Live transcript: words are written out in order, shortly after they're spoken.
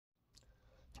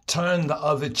Turn the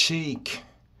other cheek.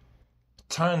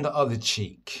 Turn the other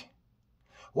cheek.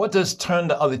 What does turn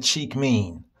the other cheek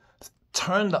mean?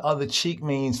 Turn the other cheek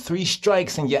means 3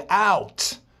 strikes and you're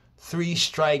out. 3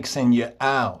 strikes and you're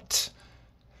out.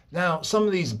 Now, some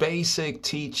of these basic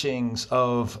teachings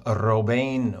of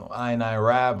Rabbeinu, Einai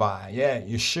Rabbi,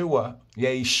 Yeshua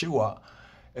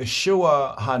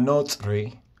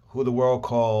HaNotzri, who the world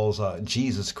calls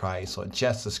Jesus Christ or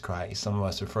Jesus Christ. Some of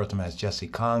us refer to him as Jesse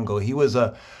Congo. He was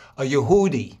a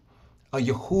Yehudi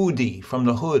from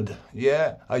the hood,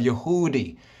 a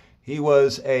Yehudi. He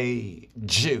was a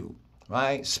Jew,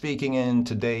 right? Speaking in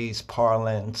today's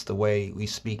parlance, the way we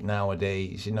speak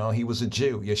nowadays, he was a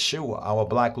Jew. Yeshua, our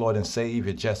black Lord and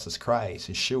Savior, Jesus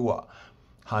Christ, Yeshua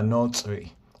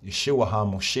HaNotzri, Yeshua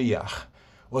HaMoshiach,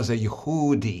 was a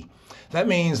Yehudi. That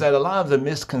means that a lot of the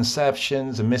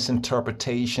misconceptions, the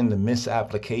misinterpretation, the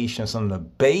misapplication, some of the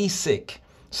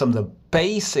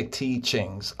basic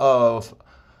teachings of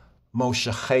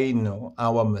Mosheachenu,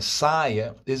 our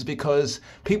Messiah, is because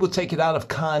people take it out of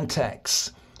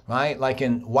context, right? Like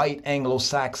in white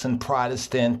Anglo-Saxon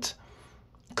Protestant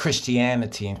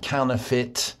Christianity and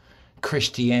counterfeit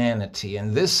Christianity.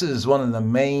 And this is one of the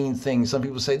main things. Some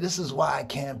people say, this is why I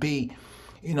can't be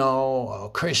a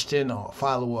Christian or a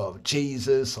follower of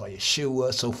Jesus or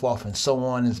Yeshua, so forth and so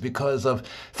on, is because of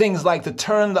things like the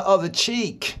turn the other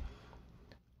cheek.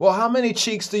 Well, how many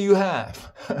cheeks do you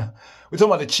have? We're talking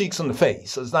about the cheeks on the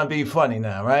face, so it's not being funny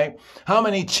now, right? How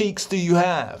many cheeks do you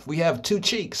have? We have 2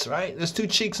 cheeks, right? There's 2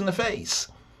 cheeks in the face,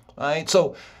 right?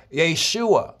 So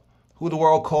Yeshua, who the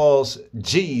world calls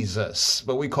Jesus,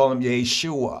 but we call him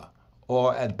Yeshua,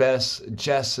 or at best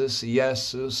Jesus,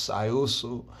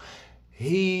 Iusu.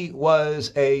 He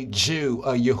was a Jew,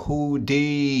 a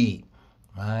Yehudi,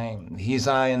 right? He's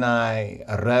Einai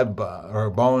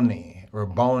Rabboni,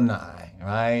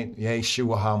 right?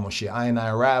 Yeshua HaMoshiach,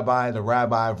 Einai Rabbi, the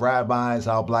Rabbi of Rabbis,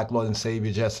 our black Lord and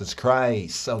Savior, Jesus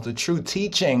Christ. So the true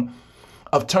teaching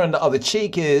of turn the other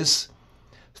cheek is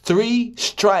 3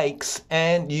 strikes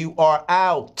and you are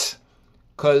out.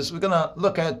 Because we're going to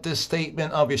look at this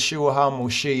statement of Yeshua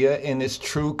HaMoshiach in its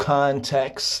true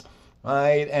context,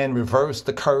 right? And reverse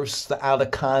the curse, the out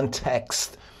of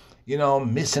context,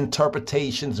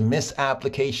 misinterpretations,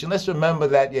 misapplication. Let's remember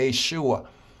that Yeshua,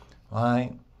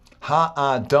 right?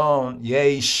 Ha-Adon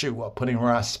Yeshua, putting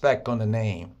respect on the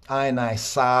name. Einai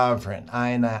sovereign,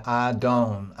 Einai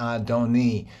Adon,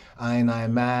 Adoni, Einai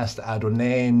master,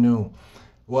 Adonenu,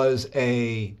 was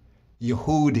a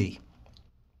Yehudi,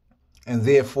 and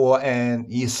therefore an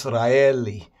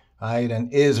Israeli, right? An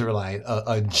Israelite,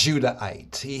 a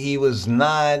Judahite. He was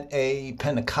not a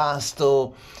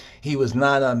Pentecostal. He was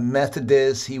not a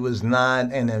Methodist. He was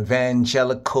not an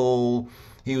evangelical.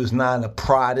 He was not a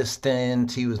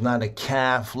Protestant. He was not a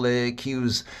Catholic. He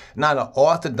was not an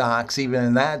Orthodox, even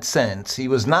in that sense. He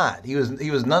was not. He was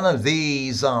none of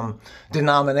these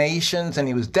denominations, and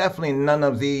he was definitely none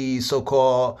of these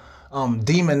so-called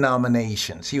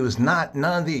denominations. He was not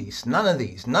none of these.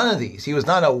 He was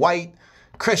not a white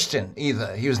Christian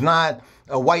either. He was not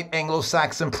a white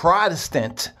Anglo-Saxon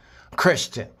Protestant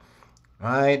Christian,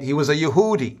 right? He was a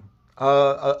Yehudi,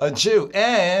 a Jew,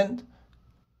 and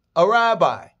a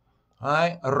rabbi,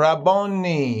 right?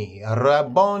 Rabboni,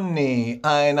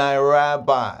 Einai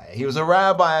Rabbi. He was a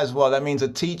rabbi as well. That means a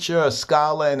teacher, a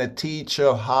scholar, and a teacher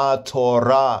of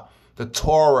HaTorah, the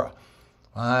Torah,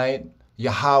 right?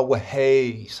 Yahweh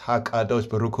Hayes, HaKadosh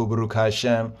Baruch Hu Baruch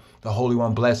Hashem, the Holy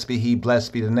One, blessed be He,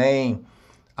 blessed be the name.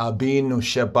 Abinu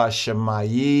Sheba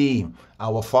Shemayim,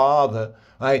 our Father,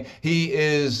 right? He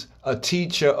is a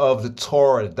teacher of the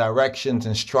Torah, directions,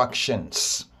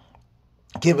 instructions.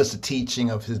 Give us the teaching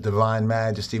of His divine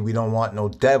majesty. We don't want no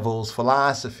devil's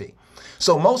philosophy.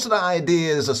 So most of the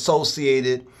ideas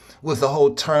associated with the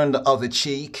whole turn the other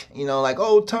cheek, like,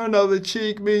 oh, turn the other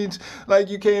cheek means like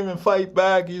you can't even fight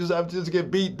back. You just have to just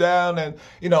get beat down. And,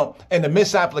 and the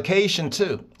misapplication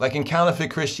too, like in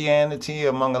counterfeit Christianity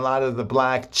among a lot of the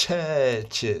black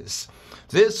churches.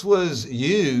 This was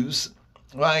used,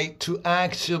 right, to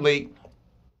actually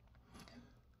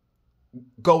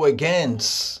go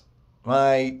against,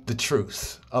 right, the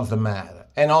truth of the matter.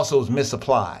 And also was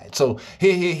misapplied. So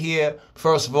here,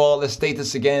 first of all, let's state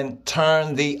this again.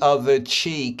 Turn the other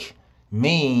cheek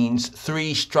means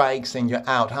 3 strikes and you're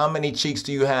out. How many cheeks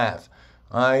do you have?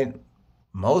 All right.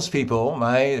 Most people,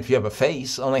 right, if you have a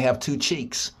face, only have 2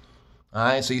 cheeks. All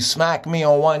right. So you smack me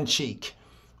on 1 cheek.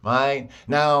 Right.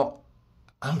 Now,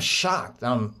 I'm shocked.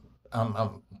 I'm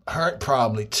hurt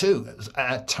probably too.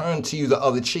 I turn to you the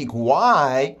other cheek.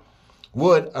 Why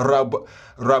would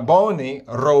Rabboni,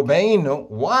 Robenu,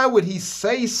 why would he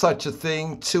say such a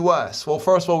thing to us? Well,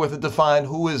 first of all, we have to define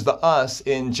who is the us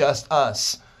in just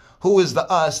us. Who is the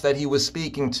us that he was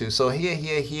speaking to? So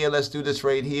here, let's do this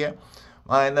right here.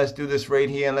 All right, let's do this right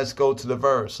here and let's go to the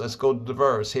verse. Let's go to the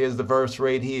verse. Here's the verse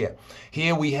right here.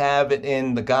 Here we have it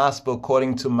in the gospel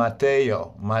according to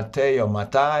Mateo.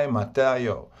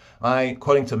 All right,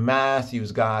 according to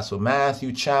Matthew's gospel.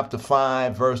 Matthew chapter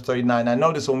 5, verse 39. Now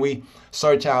notice when we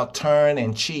search out turn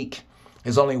and cheek,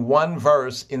 there's only one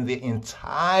verse in the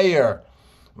entire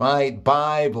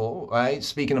Bible, right?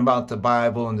 Speaking about the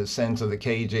Bible in the sense of the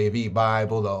KJV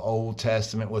Bible, the Old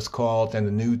Testament was called, and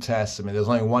the New Testament. There's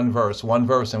only one verse and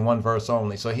one verse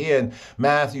only. So here in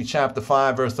Matthew chapter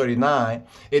 5, verse 39,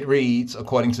 it reads,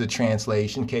 according to the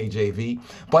translation, KJV,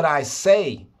 but I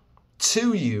say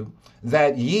to you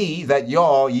that ye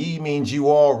means you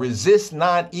all, resist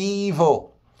not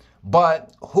evil,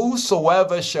 but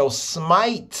whosoever shall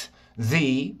smite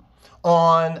thee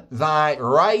on thy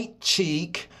right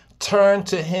cheek, turn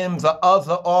to him the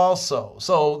other also.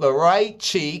 So the right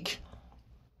cheek,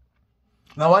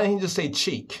 now why didn't he just say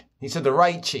cheek? He said the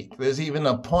right cheek. There's even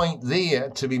a point there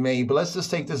to be made, but let's just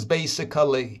take this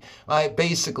basically, right?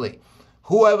 Basically,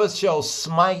 whoever shall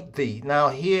smite thee. Now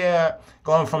here,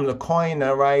 going from the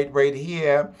koine, right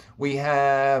here, we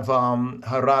have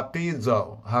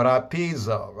harapizo,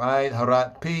 right?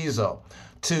 Harapizo,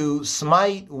 to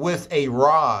smite with a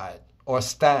rod or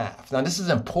staff. Now this is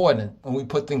important when we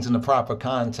put things in the proper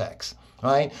context,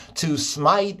 right? To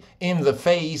smite in the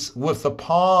face with the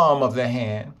palm of the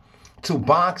hand, to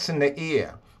box in the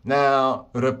ear. Now,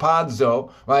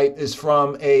 repazo, right, is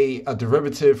from a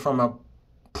derivative from a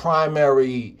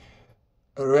primary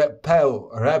herepo,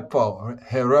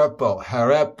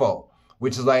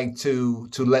 which is like to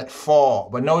let fall.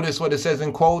 But notice what it says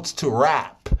in quotes, to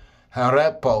rap.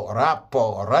 Herepo,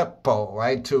 repo,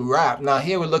 right, to rap. Now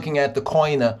here we're looking at the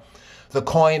koine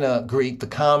Greek, the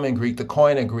common Greek, the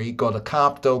koine Greek, or the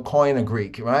Copto-koine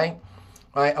Greek, right?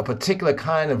 Right, a particular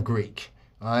kind of Greek.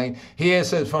 Right? Here it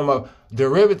says from a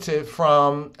derivative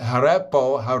from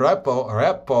repo,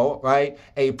 right?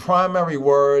 A primary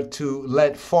word to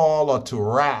let fall or to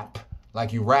rap,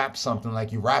 like you rap something,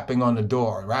 like you rapping on the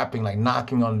door, rapping like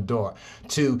knocking on the door.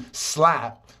 To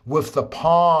slap with the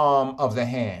palm of the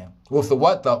hand. With the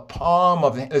what? The palm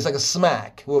of the hand. It's like a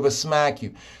smack. Whoever smack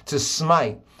you. To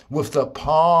smite with the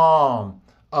palm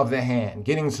of the hand.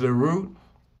 Getting to the root,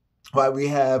 right? We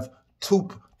have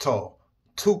tupto,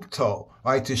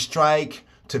 right? To strike,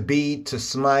 to beat, to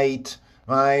smite,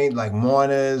 right? Like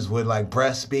mourners would like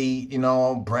breastbeat,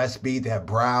 breastbeat, they have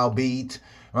browbeat,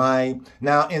 right?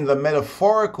 Now in the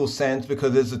metaphorical sense,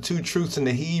 because there's the two truths in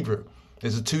the Hebrew,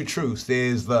 there's the two truths.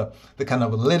 There's the kind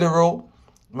of literal,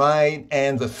 right?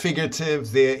 And the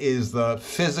figurative. There is the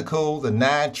physical, the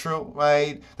natural,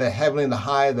 right? The heavenly, the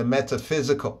higher, the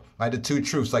metaphysical, right? The two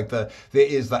truths, like there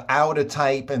is the outer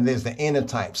type and there's the inner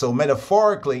type. So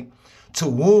metaphorically, to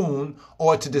wound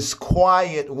or to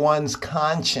disquiet one's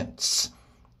conscience,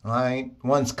 right?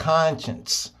 One's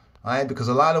conscience, right? Because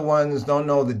a lot of ones don't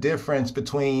know the difference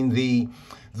between the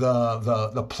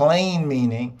plain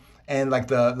meaning and like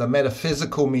the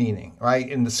metaphysical meaning, right?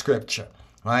 In the scripture,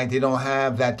 right? They don't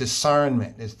have that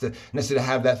discernment. It's necessary to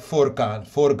have that furgan,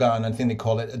 I think they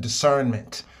call it, a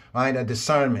discernment, right? A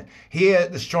discernment. Here,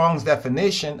 the Strong's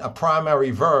definition, a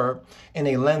primary verb in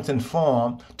a lengthened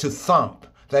form, to thump.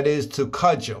 That is to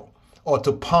cudgel or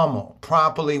to pummel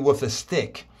properly with a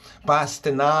stick,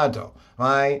 bastinado,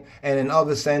 right? And in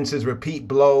other senses, repeat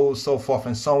blows, so forth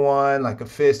and so on, like a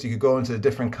fist. You could go into a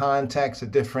different context, the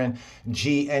different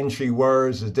G entry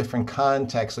words, the different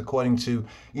contexts according to,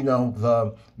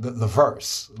 the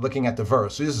verse, looking at the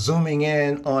verse. So just zooming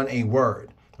in on a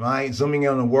word. Right? Zooming in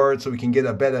on the word so we can get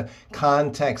a better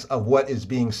context of what is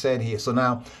being said here. So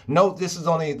now, note this is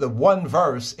only the one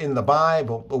verse in the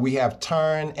Bible, but we have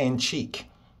turn and cheek.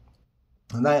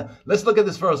 Now, let's look at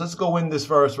this verse. Let's go in this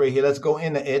verse right here. Let's go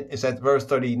into it. It's at verse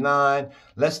 39.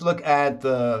 Let's look at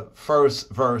the first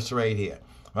verse right here,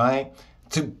 right?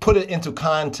 To put it into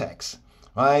context.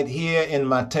 Right here in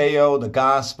Mateo, the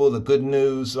gospel, the good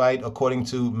news, right, according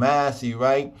to Matthew,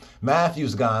 right,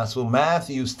 Matthew's gospel,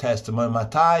 Matthew's testimony,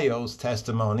 Matthew's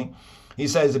testimony. He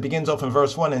says, it begins off in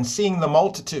verse 1, and seeing the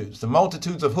multitudes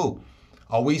of who?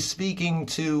 Are we speaking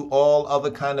to all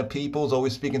other kind of peoples? Are we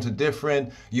speaking to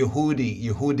different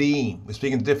Yehudim? We're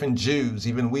speaking to different Jews,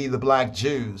 even we, the black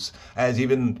Jews, as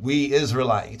even we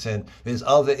Israelites. And there's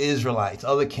other Israelites,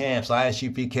 other camps,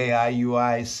 ISUPK,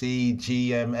 IUIC,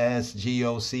 GMS,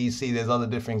 GOCC. There's other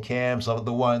different camps,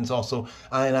 other ones also,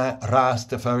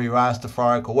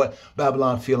 Rastafari, or what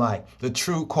Babylon feel like. The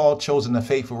true called, chosen, the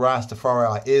faithful Rastafari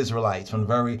are Israelites from the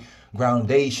very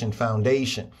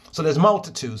foundation. So there's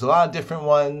multitudes, a lot of different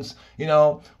ones,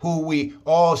 who we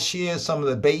all share some of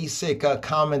the basic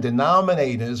common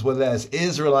denominators, whether as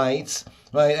Israelites,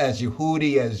 right, as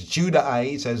Yehudi, as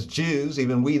Judahites, as Jews,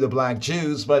 even we the black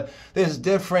Jews, but there's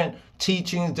different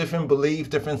teachings, different beliefs,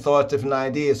 different thoughts, different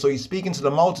ideas. So he's speaking to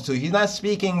the multitude. He's not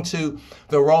speaking to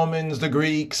the Romans, the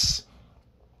Greeks,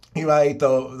 right,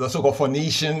 the so-called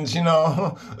Phoenicians,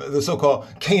 the so-called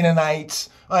Canaanites.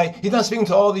 Right? He's not speaking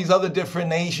to all these other different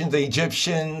nations, the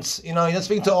Egyptians, he's not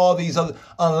speaking to all these other,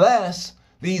 unless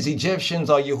these Egyptians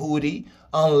are Yehudi,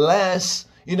 unless,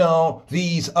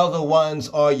 these other ones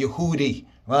are Yehudi,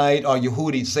 right? Or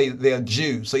Yehudi, say they're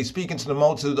Jews. So he's speaking to the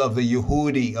multitude of the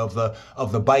Yehudi, of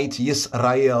the Beit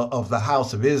Yisrael, of the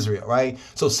house of Israel, right?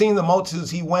 So seeing the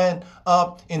multitudes, he went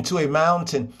up into a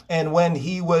mountain, and when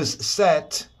he was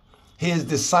set, his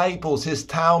disciples, his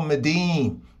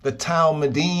Talmudim, the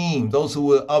Talmudim, those who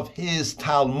were of his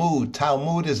Talmud.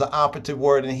 Talmud is an operative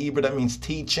word in Hebrew that means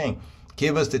teaching.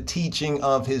 Give us the teaching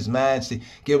of his majesty.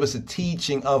 Give us the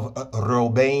teaching of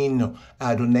Robeinu,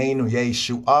 Adonenu,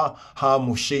 YESHUA,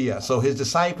 HaMoshiach. So his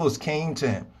disciples came to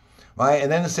him, right?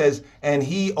 And then it says, and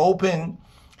he opened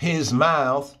his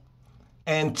mouth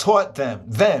and taught them.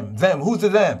 Who's the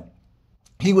them?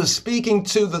 He was speaking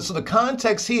to so the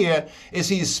context here is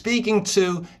he's speaking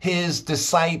to his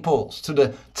disciples, to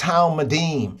the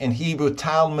Talmudim, in Hebrew,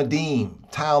 Talmudim.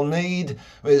 Talmud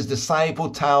is disciple,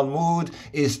 Talmud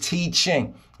is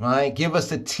teaching, right? Give us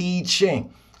the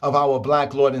teaching of our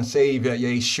black Lord and Savior,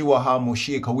 YESHUA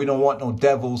HaMoshiach, because we don't want no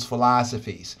devil's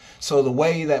philosophies. So the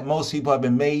way that most people have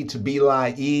been made to be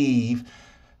like Eve,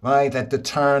 right, that to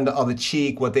turn the other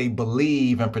cheek, what they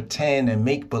believe and pretend and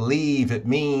make believe it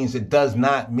means, it does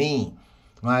not mean,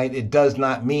 right? It does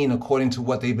not mean according to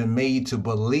what they've been made to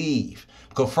believe.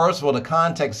 Because first of all, the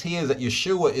context here is that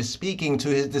Yeshua is speaking to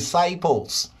his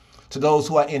disciples, to those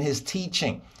who are in his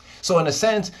teaching. So in a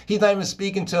sense, he's not even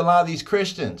speaking to a lot of these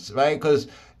Christians, right? Because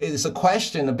it's a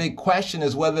question, a big question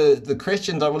is whether the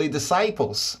Christians are really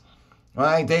disciples.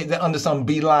 Right? They're under some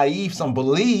belief, some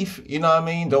belief,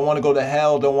 don't want to go to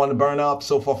hell, don't want to burn up,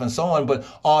 so forth and so on. But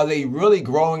are they really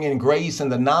growing in grace and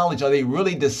the knowledge? Are they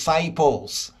really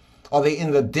disciples? Are they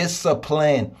in the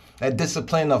discipline, that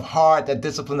discipline of heart, that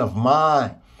discipline of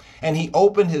mind? And he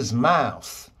opened his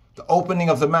mouth, the opening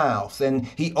of the mouth, and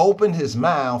he opened his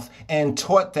mouth and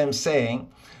taught them, saying,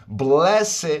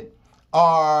 blessed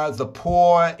are the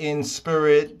poor in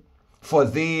spirit, for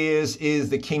theirs is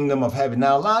the kingdom of heaven.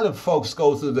 Now, a lot of folks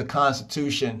go through the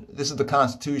Constitution. This is the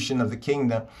Constitution of the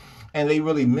kingdom. And they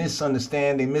really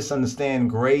misunderstand. They misunderstand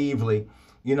gravely,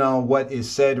 what is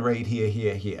said right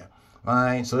here. All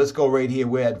right. So let's go right here.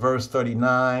 We're at verse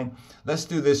 39. Let's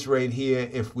do this right here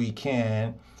if we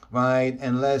can. Right.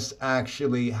 And let's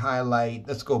actually highlight.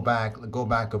 Let's go back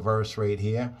a verse right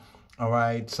here. All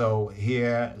right. So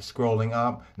here, scrolling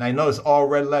up. Now, you notice all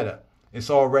red letter. It's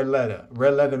all red letter.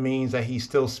 Red letter means that he's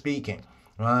still speaking,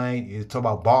 right? He's talking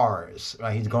about bars,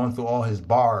 right? He's going through all his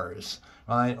bars,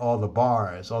 right? All the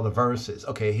bars, all the verses.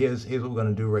 Okay, here's what we're going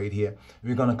to do right here.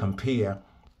 We're going to compare,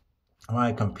 all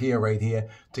right? Compare right here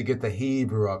to get the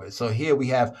Hebrew of it. So here we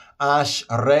have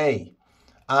Ashrei,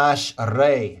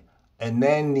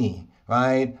 Eneni,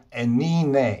 right?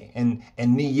 Enine, and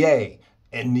Niye,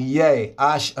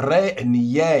 Ashrei, and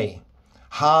Niye,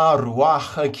 Ha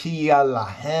Ruach Kia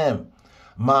Lahem.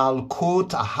 Malkut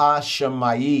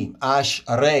HaShemayim,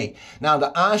 Ashrei. Now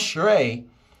the Ashrei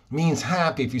means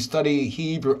happy. If you study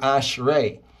Hebrew,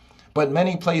 Ashrei. But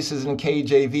many places in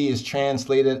KJV is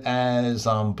translated as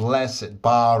blessed.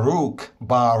 Baruch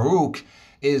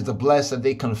is the blessed that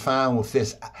they confound with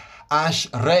this.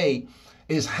 Ashrei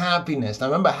is happiness. Now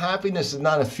remember, happiness is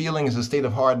not a feeling, it's a state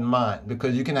of heart and mind.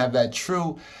 Because you can have that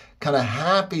true kind of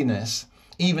happiness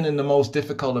even in the most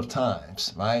difficult of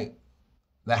times, right?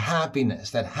 That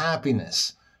happiness,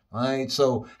 right?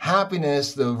 So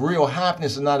happiness, the real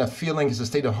happiness is not a feeling, it's a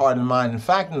state of heart and mind. In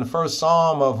fact, in the first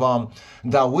Psalm of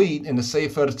Dawid, in the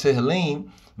Sefer Tehillim,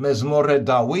 Mezmore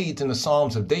Dawid, in the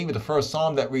Psalms of David, the first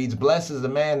Psalm that reads, blessed is the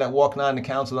man that walk not in the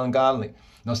counsel of ungodly,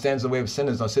 nor stands in the way of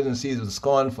sinners, nor sits in the seats of the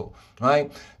scornful,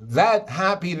 right? That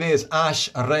happiness,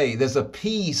 Ashrei, there's a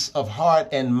peace of heart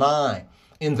and mind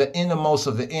in the innermost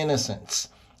of the innocence.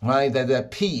 right?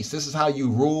 That peace. This is how you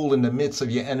rule in the midst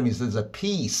of your enemies. There's a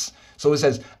peace. So it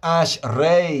says,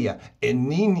 Ashrei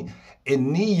eniye,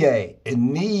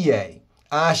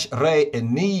 Ashrei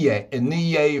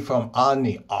eniye from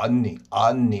ani,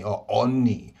 or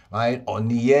oni, right?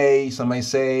 Oniye, somebody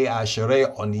say, Ashrei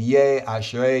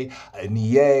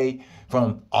eniye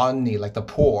from ani, like the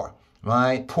poor.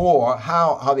 Right? Poor.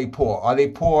 How they poor? Are they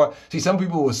poor? See, some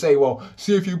people will say, well,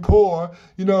 see, if you're poor,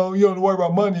 you don't worry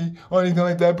about money or anything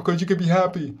like that because you can be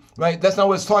happy. Right? That's not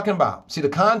what it's talking about. See, the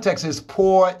context is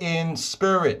poor in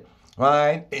spirit.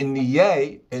 Right? In the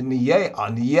yay,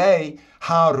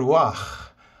 ha-ruach.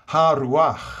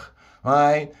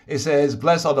 Right? It says,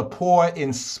 blessed are the poor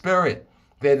in spirit.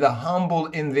 They're the humble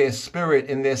in their spirit.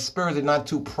 In their spirit, they're not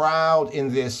too proud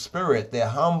in their spirit. They're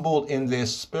humble in their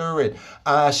spirit.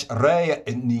 Ashrei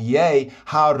niyeh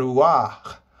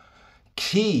haruach.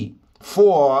 Ki,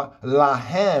 for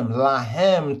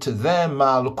lahem to them,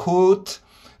 malkut,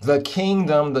 the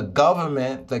kingdom, the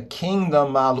government, the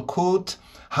kingdom, malkut,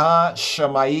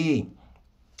 ha-shamayi.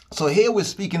 So here we're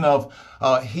speaking of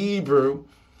Hebrew,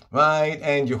 right,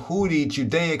 and Yehudi,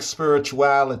 Judaic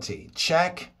spirituality.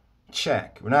 Check,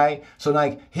 right? So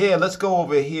like here, let's go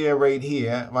over here, right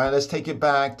here, right? Let's take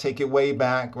it way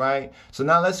back, right? So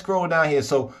now let's scroll down here.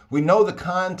 So we know the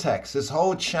context. This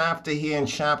whole chapter here in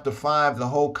chapter 5, the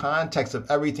whole context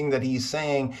of everything that he's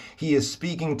saying, he is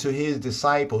speaking to his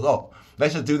disciples. Oh,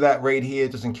 let's just do that right here,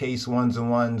 just in case ones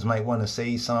and ones might want to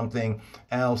say something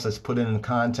else. Let's put it in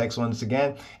context once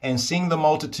again. And seeing the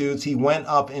multitudes, he went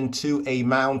up into a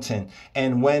mountain.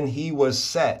 And when he was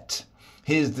set,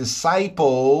 his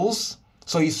disciples,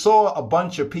 so he saw a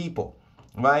bunch of people,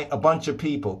 right? A bunch of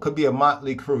people. Could be a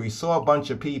motley crew. He saw a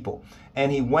bunch of people.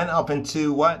 And he went up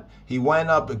into what? He went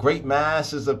up great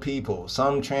masses of people.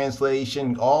 Some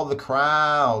translation, all the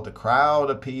crowd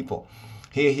of people.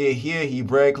 Here, he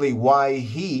breakly, why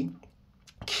he,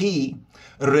 ki,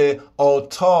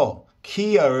 re'oto,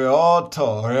 here,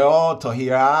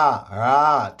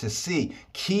 to see,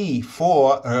 ki,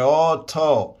 for,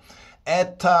 re'oto,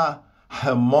 eta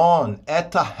hamon,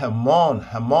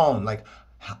 like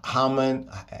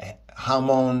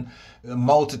hamon,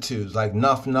 multitudes, like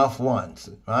enough ones,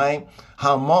 right?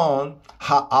 Hamon,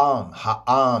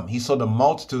 ha'am. He saw the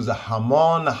multitudes of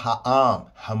Hamon, ha'am.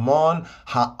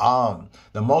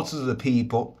 The multitudes of the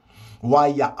people.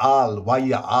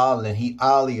 Waya'al, and he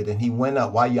allied, and he went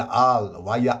up.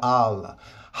 Waya'al.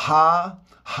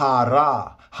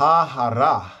 Ha-hara,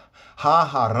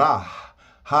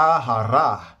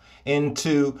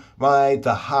 into, right,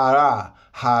 the hara.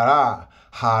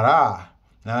 All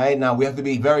right, now we have to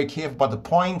be very careful about the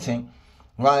pointing,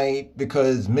 right,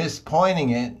 because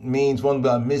mispointing it means one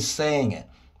by missaying it,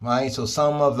 right? So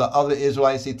some of the other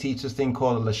Israelites, they teach this thing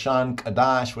called a Lashon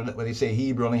Kadash, where they say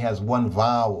Hebrew only has one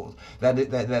vowel. That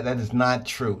is not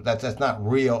true. That's not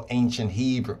real ancient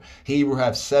Hebrew. Hebrew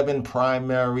has 7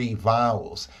 primary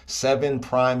vowels, 7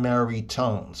 primary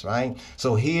tones, right?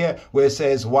 So here where it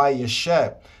says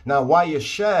Yesheb. Now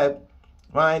Yesheb,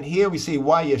 right, here we see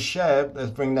Yesheb. Let's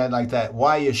bring that like that.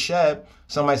 Yesheb.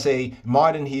 Somebody say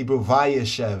modern Hebrew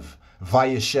Vayeshev.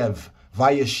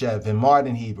 In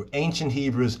modern Hebrew. Ancient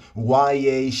Hebrews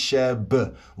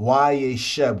Yesheb. Wa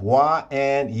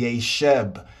and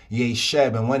Yesheb.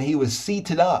 And when he was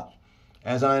seated up,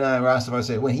 as I and Rastafari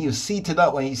said, when he was seated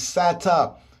up, when he sat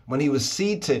up, when he was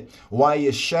seated,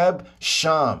 Yesheb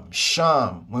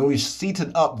Sham. When we were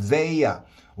seated up there,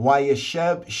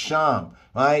 Yesheb Sham.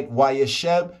 Right?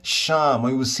 Yesheb Sham.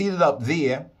 When he was seated up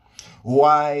there,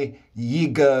 Yigashu.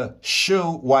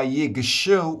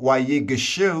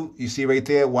 You see right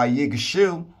there,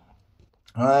 Yigashu.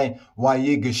 Right?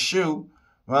 Yigashu.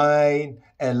 Right?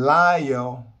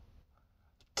 Elayo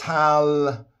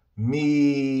Talmidayo.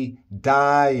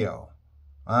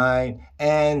 Right?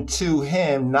 And to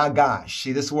him, Nagash.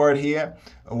 See this word here?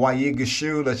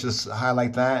 Yigashu. Let's just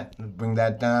highlight that. Bring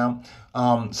that down.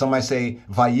 Somebody say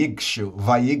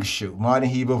Vayigshu. Modern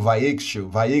Hebrew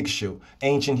Vayigshu.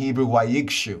 Ancient Hebrew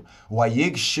Vayigshu.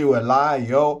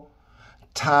 Elayo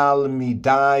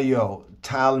Talmidayo.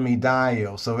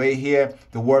 So right here,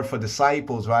 the word for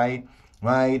disciples, right?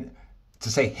 To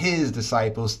say his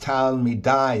disciples,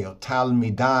 Talmidayo.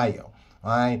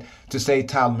 Right? To say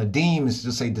Talmudim is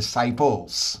to say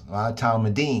disciples. Right?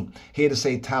 Talmudim. Here to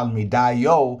say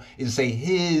Talmidayo is to say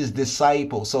his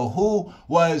disciples. So who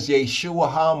was Yeshua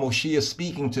HaMoshiach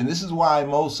speaking to? And this is why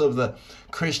most of the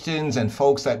Christians and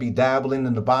folks that be dabbling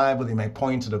in the Bible, they may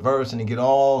point to the verse and they get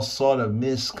all sort of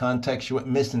miscontextual,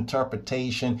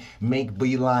 misinterpretation, make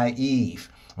believe,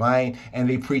 right? And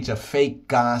they preach a fake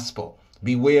gospel.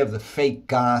 Beware of the fake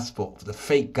gospel, the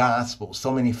fake gospel.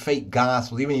 So many fake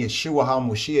gospels. Even Yeshua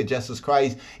HaMashiach, Jesus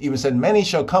Christ, even said, many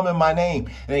shall come in my name.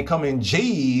 And they come in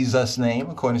Jesus' name,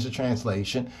 according to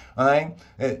translation. All right?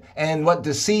 And what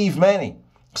deceive many.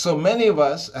 So many of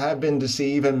us have been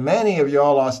deceived, and many of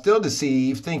y'all are still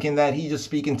deceived, thinking that he's just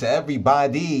speaking to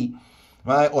everybody,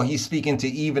 right? Or he's speaking to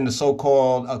even the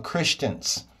so-called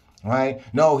Christians, right?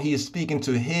 No, he is speaking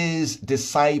to his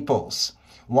disciples.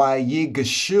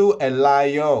 Vayigashu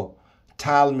elayo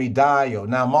talmidayo.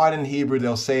 Now, modern Hebrew,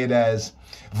 they'll say it as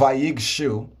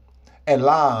Vayigashu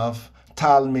elav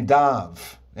talmidav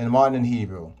in modern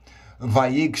Hebrew.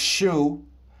 Vayigashu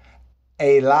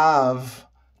elav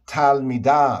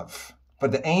talmidav.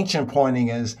 But the ancient pointing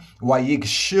is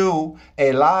Vayigashu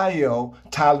elayo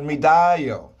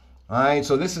talmidayo. All right,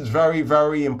 so this is very,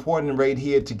 very important right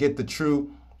here to get the true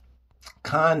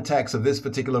context of this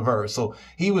particular verse. So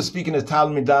he was speaking to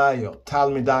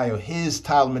Talmidayo, his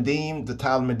Talmudim, the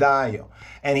Talmidayo.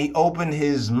 And he opened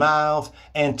his mouth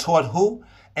and taught who?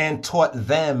 And taught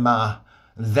them.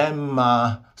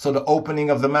 So the opening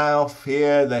of the mouth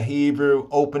here, the Hebrew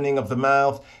opening of the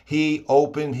mouth, he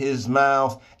opened his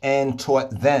mouth and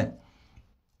taught them.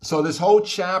 So this whole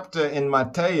chapter in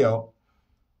Matthew,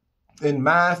 in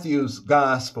Matthew's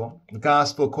gospel, the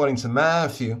gospel according to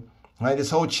Matthew, right,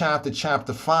 this whole chapter,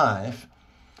 chapter 5,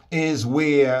 is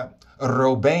where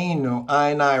Robbeinu,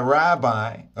 Einai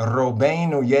Rabbi,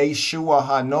 Robbeinu Yeshua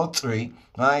HaNotri,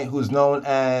 right, who's known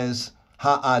as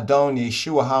Ha'adon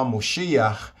Yeshua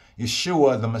HaMoshiach,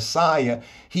 Yeshua the Messiah,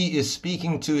 he is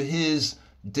speaking to his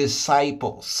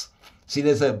disciples. See,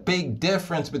 there's a big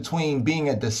difference between being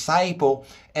a disciple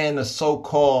and a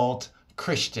so-called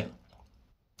Christian,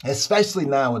 especially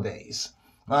nowadays.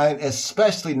 Right?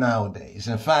 Especially nowadays.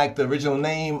 In fact, the original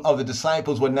name of the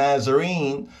disciples were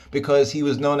Nazarene because he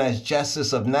was known as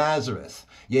Jesus of Nazareth,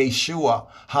 Yeshua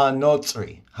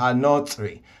HaNotri.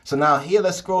 So now here,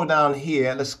 let's scroll down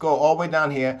here. Let's go all the way down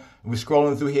here. We're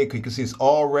scrolling through here. You can see it's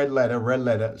all red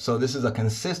letter. So this is a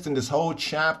consistent, this whole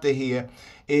chapter here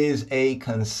is a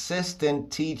consistent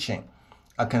teaching.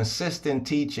 A consistent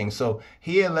teaching. So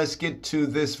here, let's get to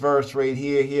this verse right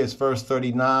here. Here's verse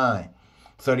 39.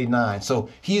 So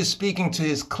he is speaking to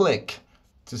his clique,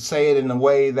 to say it in a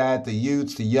way that the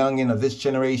youths, the youngin of this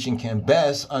generation can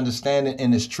best understand it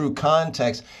in its true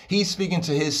context. He's speaking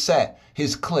to his set,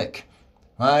 his clique,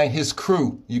 right? His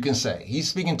crew, you can say. He's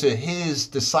speaking to his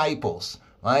disciples,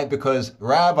 right? Because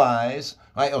rabbis,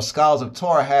 right, or scholars of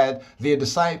Torah had their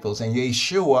disciples, and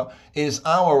Yeshua is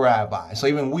our rabbi. So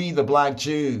even we, the black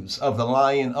Jews of the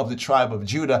Lion of the tribe of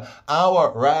Judah,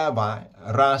 our rabbi,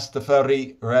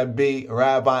 Rastafari,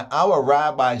 Rabbi, our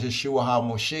rabbi is Yeshua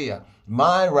HaMoshiach.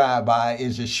 My rabbi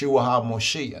is Yeshua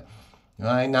HaMoshiach.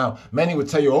 Right? Now, many would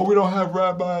tell you, oh, we don't have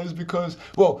rabbis because,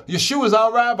 well, Yeshua is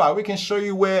our rabbi. We can show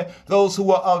you where those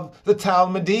who are of the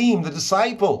Talmudim, the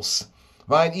disciples,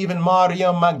 right? Even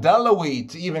Maryam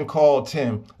Magdalawit even called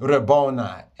him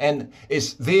Rabboni. And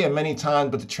it's there many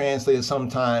times, but the translator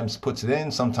sometimes puts it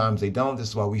in, sometimes they don't. This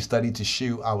is why we study to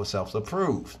shew ourselves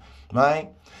approved,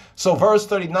 right? So verse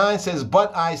 39 says,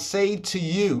 but I say to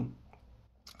you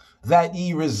that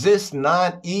ye resist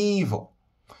not evil.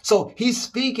 So he's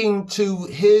speaking to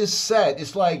his set.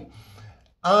 It's like,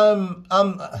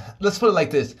 let's put it like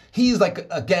this. He's like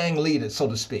a gang leader, so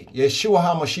to speak. Yeshua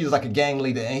HaMashiach is like a gang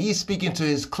leader, and he's speaking to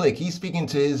his clique. He's speaking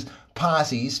to his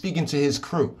posse. He's speaking to his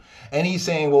crew. And he's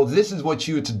saying, well, this is what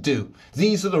you're to do.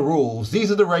 These are the rules. These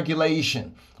are the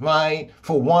regulation, right?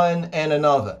 For one and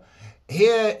another.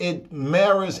 Here it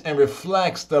mirrors and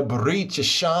reflects the Brit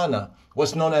Shana,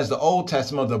 what's known as the Old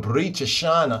Testament, the Brit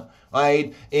Shana,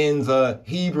 right? In the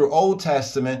Hebrew Old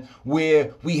Testament,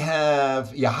 where we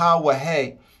have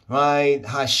Yahweh, right?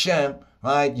 Hashem,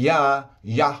 right?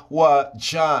 Yahweh,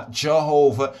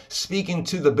 Jehovah, speaking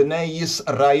to the Bnei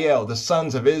Yisrael, the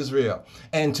sons of Israel,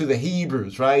 and to the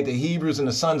Hebrews, right? The Hebrews and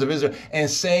the sons of Israel, and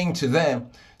saying to them,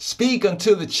 speak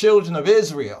unto the children of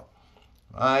Israel.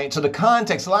 Right? So the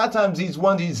context, a lot of times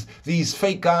these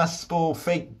fake gospel,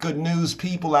 fake good news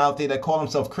people out there that call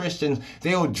themselves Christians,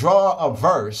 they'll draw a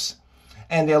verse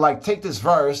and they'll like take this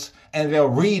verse and they'll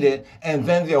read it and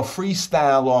then they'll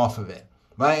freestyle off of it.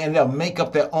 Right? And they'll make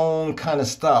up their own kind of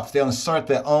stuff. They'll insert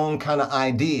their own kind of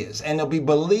ideas and they'll be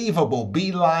believable,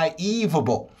 be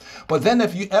believable. But then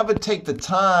if you ever take the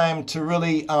time to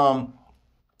really,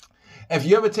 if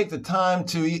you ever take the time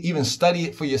to even study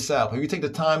it for yourself, if you take the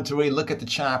time to really look at the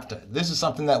chapter, this is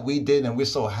something that we did and we're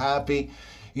so happy.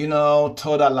 You know,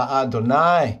 Toda la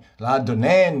Adonai, la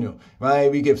Adonenu,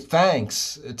 right? We give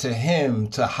thanks to him,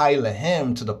 to Haile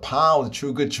him, to the power of the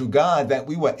true, good, true God, that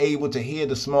we were able to hear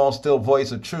the small, still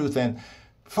voice of truth and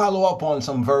follow up on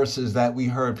some verses that we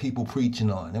heard people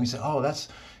preaching on. And we said, oh, that's,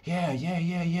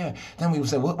 yeah. Then we would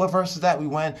say, what verse is that? We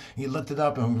went, we looked it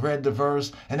up and we read the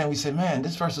verse. And then we said, man,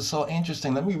 this verse is so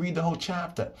interesting. Let me read the whole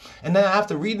chapter. And then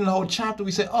after reading the whole chapter,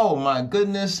 we said, oh my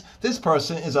goodness, this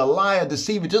person is a liar,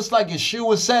 deceiver. Just like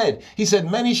Yeshua said, he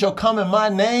said, many shall come in my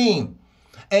name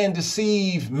and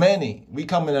deceive many. We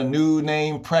come in a new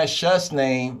name, precious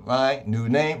name, right? New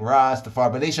name,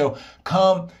 Rastafari. But they shall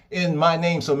come in my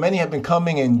name. So many have been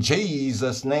coming in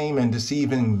Jesus' name and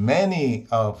deceiving many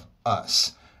of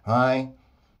us, right?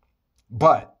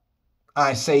 But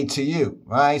I say to you,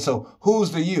 right? So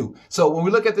who's the you? So when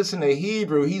we look at this in the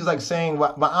Hebrew, he's like saying,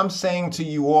 well, I'm saying to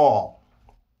you all,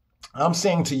 I'm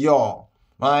saying to y'all,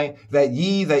 right? That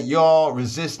y'all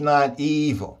resist not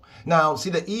evil. Now, see,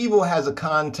 the evil has a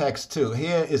context too.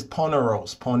 Here is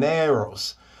poneros.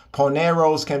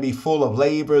 Poneros can be full of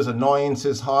labors,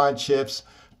 annoyances, hardships,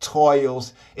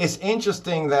 toils. It's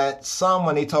interesting that some,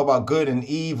 when they talk about good and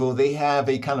evil, they have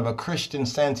a kind of a Christian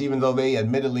sense, even though they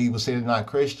admittedly will say they're not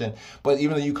Christian. But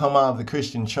even though you come out of the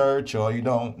Christian church or you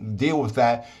don't deal with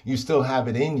that, you still have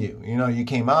it in you. You know, you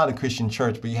came out of the Christian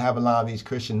church, but you have a lot of these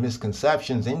Christian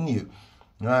misconceptions in you.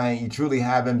 Right? You truly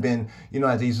haven't been, you know,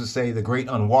 as they used to say, the great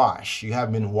unwashed. You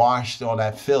haven't been washed, all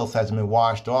that filth hasn't been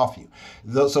washed off you.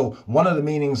 So one of the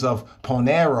meanings of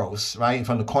poneros, right,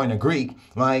 from the Koine Greek,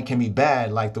 right, can be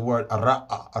bad, like the word ara,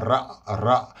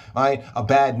 right? A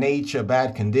bad nature,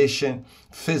 bad condition,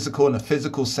 physical in a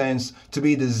physical sense. To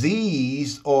be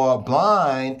diseased or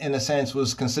blind in a sense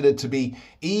was considered to be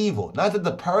evil. Not that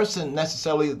the person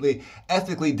necessarily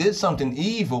ethically did something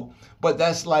evil, but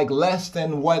that's like less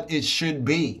than what it should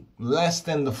be, less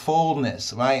than the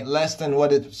fullness, right? Less than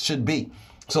what it should be.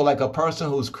 So like a person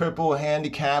who's crippled,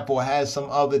 handicapped, or has some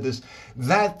other,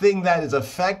 that thing that is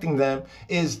affecting them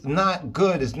is not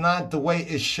good. It's not the way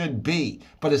it should be.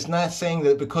 But it's not saying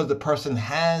that because the person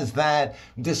has that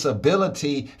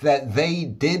disability that they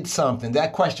did something.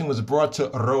 That question was brought to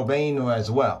Robenu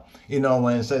as well. You know,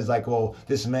 when it says like, well,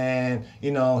 this man,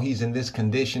 you know, he's in this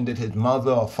condition. Did his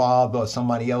mother or father or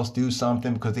somebody else do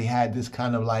something because he had this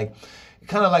kind of like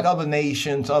other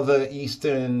nations, other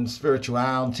Eastern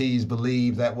spiritualities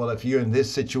believe that, well, if you're in this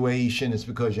situation, it's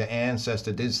because your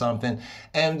ancestor did something.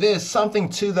 And there's something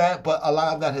to that, but a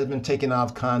lot of that has been taken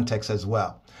out of context as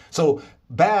well. So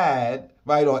bad,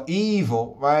 right, or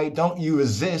evil, right? Don't you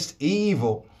resist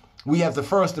evil. We have to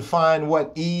first define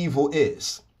what evil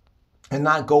is and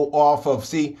not go off of,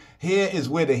 see, here is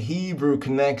where the Hebrew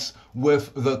connects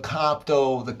with the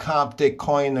Coptic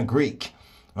Koine Greek.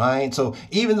 Right? So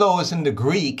even though it's in the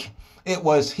Greek, it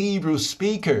was Hebrew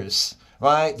speakers,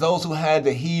 right? Those who had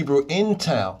the Hebrew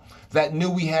intel that knew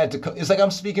we had to, it's like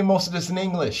I'm speaking most of this in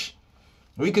English.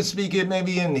 We could speak it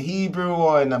maybe in Hebrew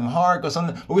or in Amharic or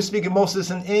something, but we're speaking most of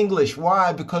this in English.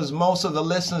 Why? Because most of the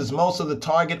listeners, most of the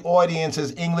target audience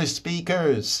is English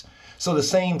speakers. So the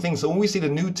same thing. So when we see the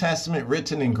New Testament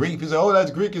written in Greek, we say, oh, that's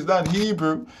Greek, it's not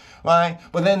Hebrew, right?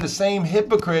 But then the same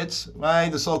hypocrites, right?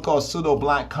 The so-called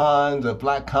pseudo-black con, the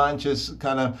black conscious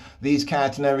kind of these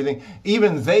cats and everything,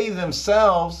 even they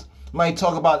themselves might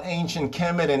talk about ancient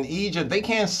Kemet and Egypt. They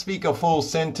can't speak a full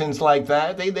sentence like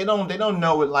that. They don't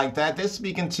know it like that. They're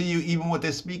speaking to you even what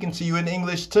they're speaking to you in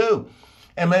English too.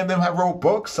 And many of them have wrote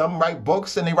books. Some write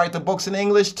books and they write the books in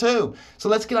English too. So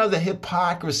let's get out of the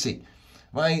hypocrisy.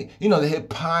 Right? You know, the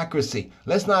hypocrisy.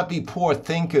 Let's not be poor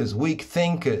thinkers, weak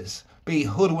thinkers, be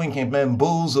hoodwinked and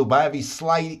bamboozled by every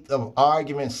slight of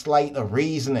argument, slight of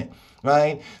reasoning,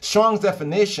 right? Strong's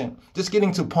definition, just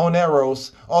getting to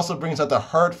poneros, also brings out the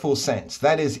hurtful sense.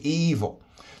 That is evil.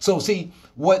 So see,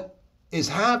 what is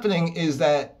happening is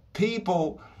that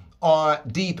people are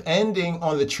deep ending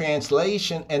on the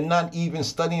translation and not even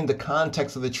studying the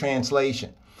context of the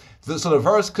translation. So the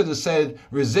verse could have said,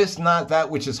 resist not that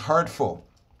which is hurtful.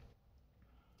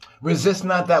 Resist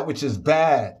not that which is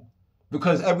bad.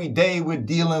 Because every day we're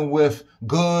dealing with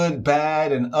good,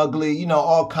 bad, and ugly, you know,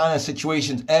 all kinds of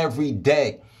situations every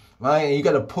day, right? And you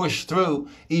got to push through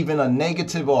even a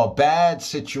negative or a bad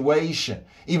situation,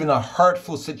 even a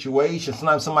hurtful situation.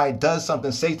 Sometimes somebody does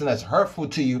something, say something that's hurtful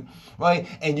to you, right?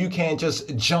 And you can't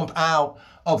just jump out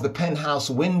of the penthouse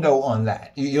window on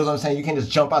that. You know what I'm saying? You can't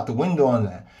just jump out the window on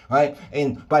that, right?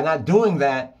 And by not doing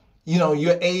that, you know,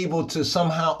 you're able to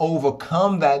somehow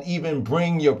overcome that, even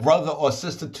bring your brother or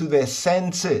sister to their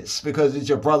senses because it's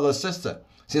your brother or sister.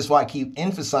 That's why I keep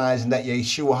emphasizing that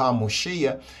Yeshua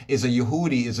HaMoshiach is a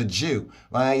Yehudi, is a Jew,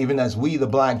 right? Even as we, the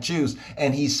black Jews.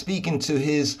 And he's speaking to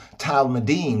his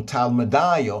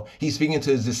Talmudayo. He's speaking to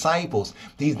his disciples.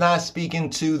 He's not speaking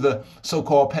to the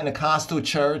so-called Pentecostal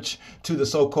church, to the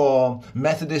so-called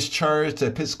Methodist church, the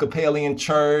Episcopalian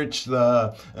church,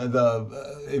 the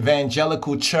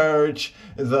evangelical church,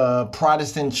 the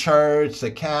Protestant church,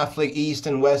 the Catholic,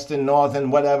 Eastern, Western,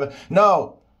 Northern, whatever.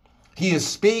 No. He is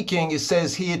speaking, it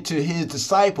says here, to his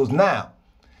disciples. Now,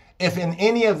 if in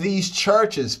any of these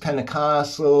churches,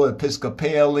 Pentecostal,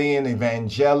 Episcopalian,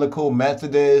 Evangelical,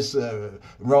 Methodist,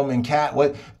 Roman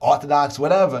Catholic, Orthodox,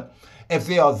 whatever, if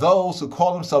there are those who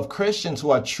call themselves Christians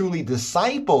who are truly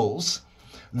disciples,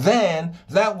 then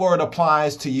that word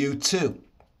applies to you too,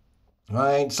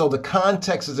 right? So the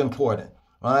context is important.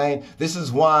 Right? This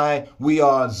is why we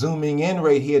are zooming in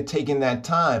right here, taking that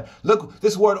time. Look,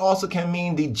 this word also can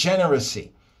mean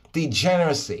degeneracy.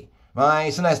 Degeneracy,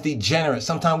 right? So that's degenerate.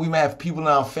 Sometimes we may have people in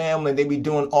our family, they be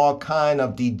doing all kind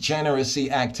of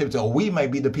degeneracy activity, or we might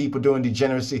be the people doing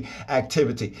degeneracy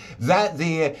activity. That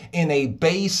there in a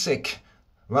basic,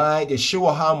 right,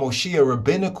 Yeshua HaMoshiach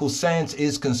rabbinical sense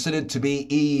is considered to be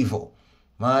evil,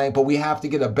 right? But we have to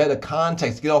get a better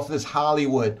context, get off this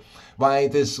Hollywood,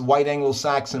 right? This white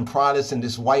Anglo-Saxon Protestant,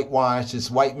 this whitewash, this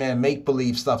white man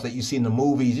make-believe stuff that you see in the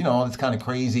movies, you know, all this kind of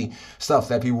crazy stuff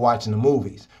that people watch in the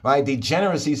movies, right?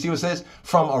 Degeneracy, see what it says?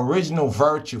 From original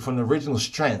virtue, from the original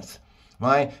strength,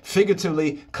 right?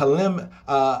 Figuratively, calamitous,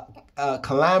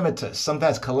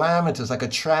 sometimes calamitous, like a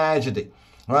tragedy,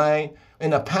 right?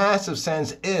 In a passive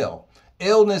sense, ill.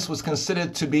 Illness was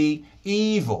considered to be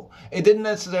evil. It didn't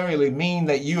necessarily mean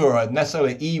that you are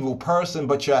necessarily an evil person,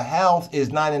 but your health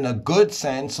is not in a good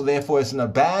sense, so therefore it's in a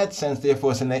bad sense,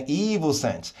 therefore it's in an evil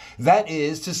sense. That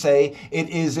is to say, it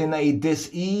is in a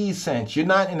dis-ease sense. You're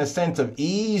not in a sense of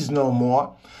ease no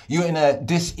more. You're in a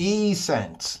dis-ease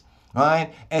sense,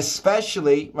 right?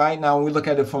 Especially right now when we look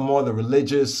at it from more the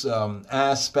religious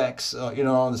aspects, you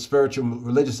know, the spiritual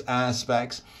religious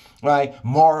aspects, right?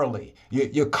 Morally,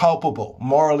 you're culpable.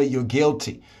 Morally, you're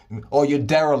guilty. Or you're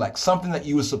derelict. Something that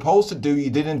you were supposed to do, you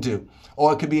didn't do.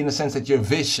 Or it could be in the sense that you're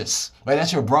vicious, right?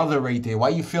 That's your brother right there. Why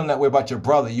are you feeling that way about your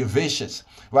brother? You're vicious,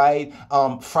 right?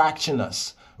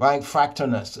 Fractionous, right?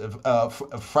 Fractionous,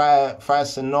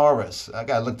 fractionorous. I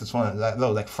gotta look this one,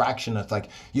 like fractionous, like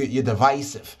you're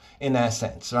divisive in that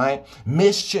sense, right?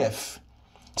 Mischief.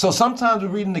 So sometimes we're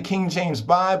reading the King James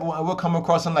Bible and we'll come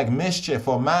across something like mischief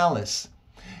or malice.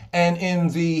 And in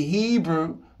the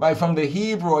Hebrew, right, from the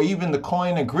Hebrew or even the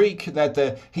Koine Greek that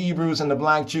the Hebrews and the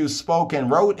black Jews spoke and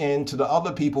wrote in to the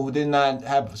other people who did not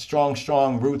have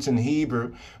strong roots in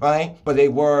Hebrew, right, but they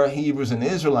were Hebrews and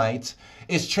Israelites,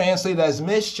 it's translated as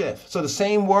mischief. So the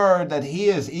same word that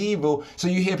here is evil. So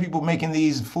you hear people making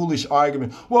these foolish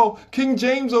arguments. Well, King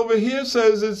James over here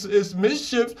says it's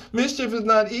mischief. Mischief is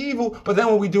not evil. But then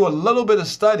when we do a little bit of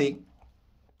study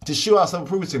to show ourselves,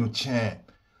 prove to him,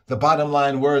 the bottom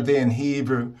line word there in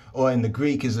Hebrew or in the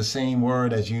Greek is the same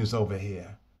word as used over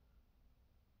here.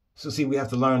 So see, we have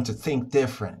to learn to think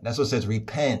different. That's what it says,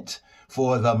 repent.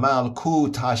 For the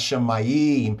Malkut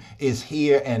HaShemayim is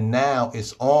here and now,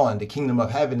 it's on. The kingdom of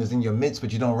heaven is in your midst,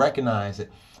 but you don't recognize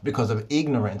it because of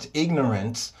ignorance.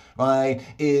 Ignorance, right,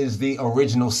 is the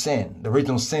original sin. The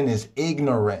original sin is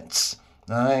ignorance,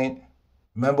 right?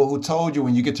 Remember who told you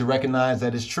when you get to recognize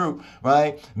that it's true,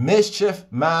 right? Mischief,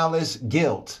 malice,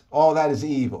 guilt, all that is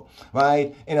evil,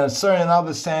 right? In a certain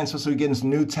other sense, once we get into the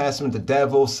New Testament, the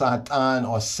devil, Satan,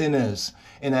 or sinners,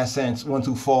 in that sense, ones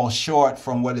who fall short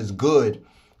from what is good,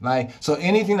 right? So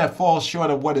anything that falls short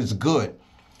of what is good.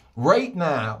 Right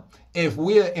now, if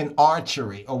we're in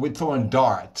archery or we're throwing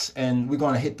darts and we're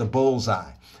going to hit the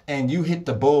bullseye, and you hit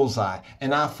the bullseye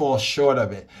and I fall short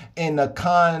of it, in a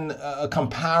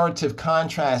comparative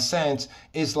contrast sense,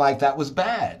 it's like that was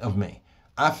bad of me.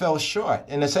 I fell short.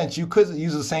 In a sense, you could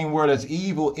use the same word as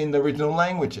evil in the original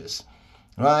languages,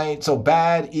 right? So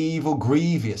bad, evil,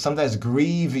 grievous. Sometimes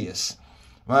grievous,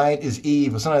 right, is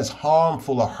evil. Sometimes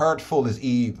harmful or hurtful is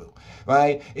evil,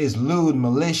 right? Is lewd,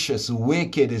 malicious,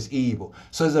 wicked is evil.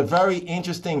 So it's a very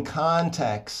interesting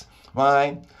context,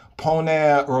 right?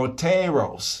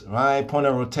 Poneroteros, right?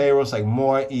 Poneroteros, like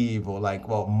more evil, like,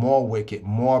 well, more wicked,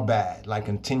 more bad, like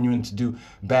continuing to do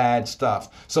bad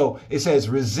stuff. So it says,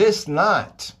 resist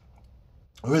not.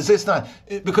 Resist not.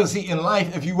 Because see, in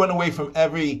life, if you run away from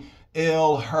every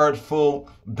ill, hurtful,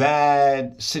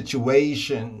 bad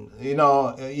situation, you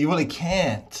know, you really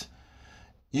can't.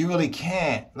 You really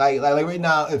can't. Like right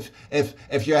now,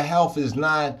 if your health is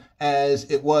not as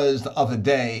it was the other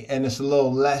day, and it's a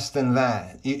little less than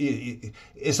that,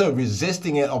 instead of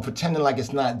resisting it or pretending like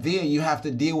it's not there, you have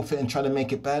to deal with it and try to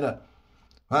make it better.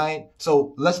 Right?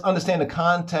 So let's understand the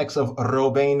context of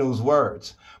Robenu's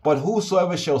words. But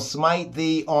whosoever shall smite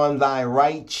thee on thy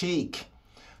right cheek,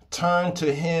 turn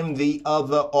to him the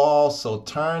other also.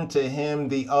 Turn to him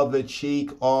the other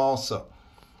cheek also.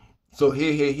 So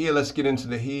here, let's get into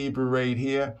the Hebrew right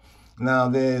here. Now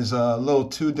there's a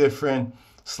little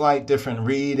slight different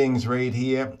readings right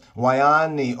here.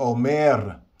 Wa'ani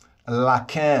omer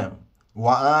lakem.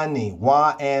 Wa'ani,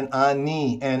 wa and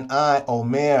ani, and I,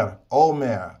 omer,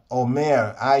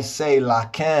 I say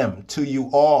lakem, to you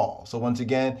all. So once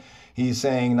again, he's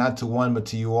saying not to one, but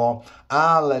to you all.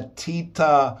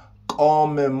 Alatita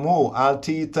komemu,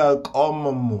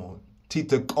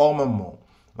 tita komemu.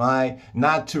 Right?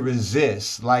 Not to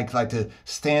resist, like to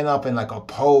stand up and like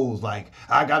oppose, like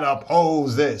I gotta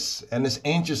oppose this. And it's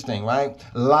interesting, right?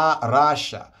 La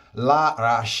rasha,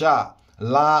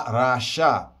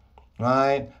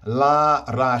 right? La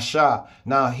rasha.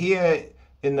 Now here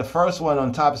in the first one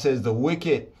on top it says the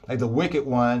wicked, like the wicked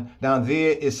one. Down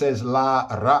there it says la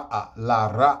ra'a,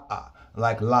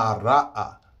 like la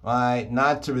ra'a, right?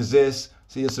 Not to resist.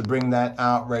 See, just to bring that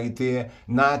out right there.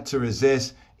 Not to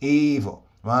resist evil.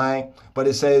 Right? But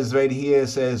it says right here, it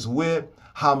says, we're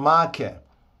hamake,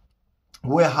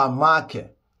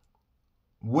 maka,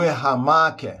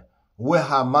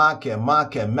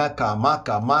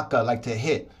 like to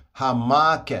hit.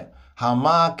 Hamake,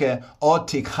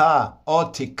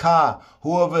 otika,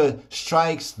 whoever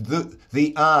strikes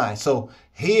the eye. So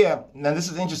here, now this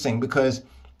is interesting because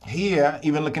here,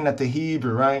 even looking at the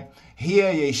Hebrew, right?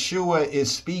 Here, Yeshua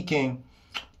is speaking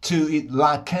to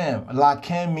lakem.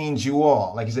 Lakem means you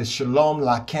all. Like he says, shalom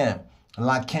lakem.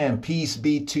 Lakem, peace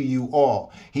be to you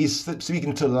all. He's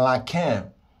speaking to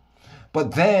lakem.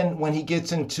 But then when he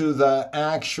gets into the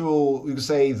actual, you could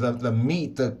say the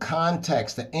meat, the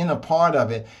context, the inner part of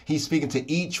it, he's speaking to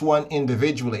each one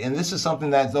individually. And this is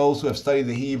something that those who have studied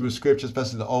the Hebrew scriptures,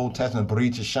 especially the Old Testament,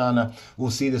 Brit Shana,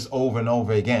 will see this over and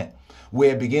over again.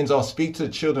 Where it begins, I'll speak to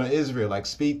the children of Israel, like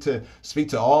speak to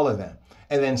all of them.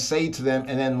 And then say to them,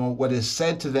 and then what is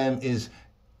said to them is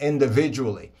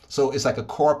individually. So it's like a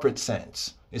corporate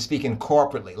sense. It's speaking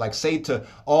corporately, like say to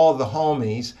all the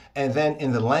homies, and then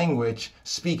in the language,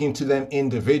 speaking to them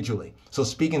individually. So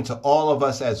speaking to all of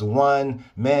us as one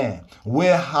man.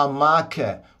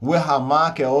 Wehamake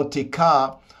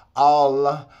otika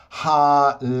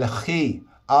al-ha-lechi,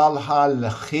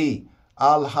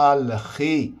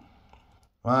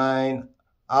 right?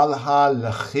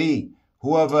 Al-ha-lechi.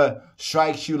 Whoever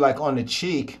strikes you like on the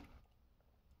cheek,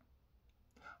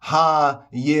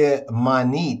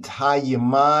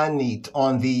 ha-yemanit,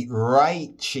 on the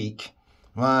right cheek,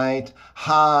 right?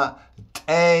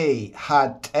 Ha-te,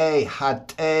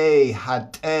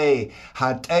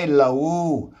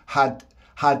 lau,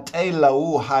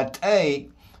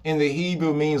 in the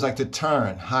Hebrew means like to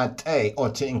turn, ha-te,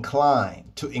 or to incline.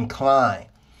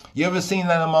 You ever seen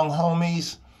that among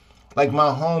homies? Like my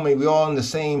homie, we all in the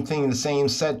same thing, the same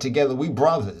set together. We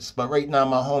brothers. But right now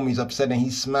my homie's upset and he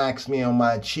smacks me on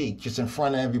my cheek just in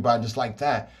front of everybody just like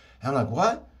that. And I'm like,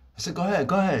 what? I said, go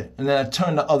ahead. And then I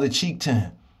turn the other cheek to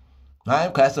him. Right?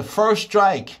 Because that's the first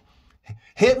strike.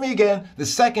 Hit me again. The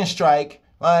second strike,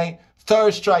 right?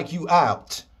 Third strike, you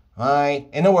out. Right?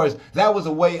 In other words, that was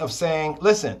a way of saying,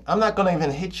 listen, I'm not going to even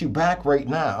hit you back right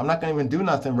now. I'm not going to even do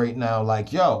nothing right now.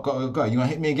 Like, yo, go. You going to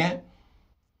hit me again?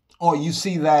 Or you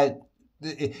see that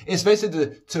it's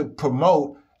basically to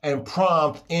promote and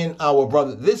prompt in our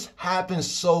brother. This happens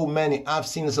so many. I've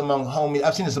seen this among homies.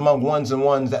 I've seen this among ones and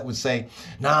ones that would say,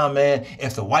 nah, man,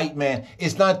 if the white man,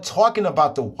 it's not talking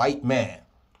about the white man.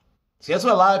 See, that's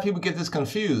why a lot of people get this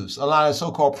confused. A lot of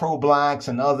so-called pro-blacks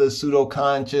and other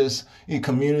pseudo-conscious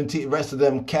community, the rest of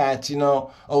them cats, silly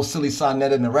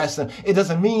Sonetta and the rest of them. It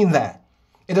doesn't mean that.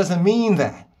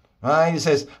 Right? It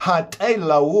says, ha'te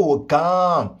lau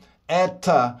gam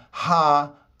eta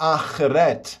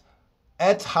ha'achret.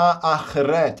 Et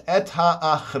ha'achret.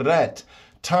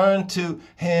 Turn to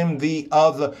him the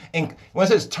other. And when it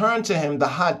says turn to him, the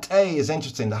ha'te is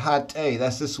interesting. The ha'te,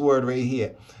 that's this word right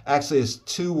here. Actually, it's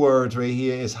two words right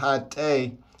here. It's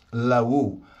ha'te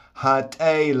lau.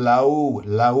 Ha'te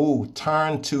lau.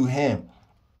 Turn to him.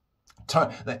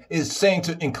 It's saying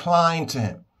to incline to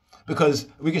him. Because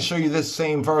we can show you this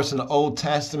same verse in the Old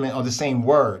Testament, or the same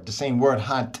word,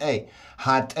 hate.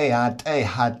 Hate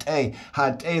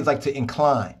is like to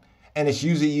incline. And it's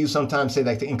usually used sometimes say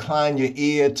like to incline your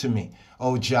ear to me.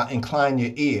 Oh, Jah, incline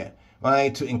your ear.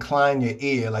 right? To incline your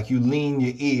ear, like you lean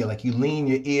your ear, like you lean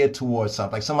your ear towards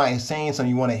something. Like somebody is saying something,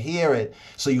 you want to hear it,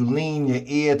 so you lean your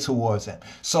ear towards it.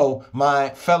 So my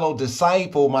fellow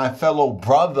disciple, my fellow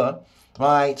brother,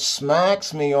 right,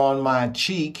 smacks me on my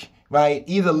cheek, right?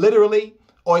 Either literally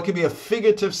or it could be a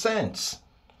figurative sense.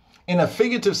 In a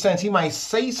figurative sense, he might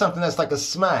say something that's like a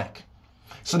smack.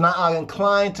 So now I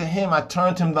incline to him. I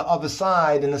turn to him the other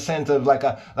side in the sense of like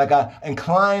I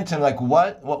incline to him. Like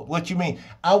what you mean?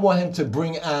 I want him to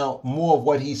bring out more of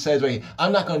what he says right here.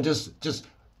 I'm not going to just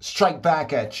strike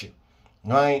back at you,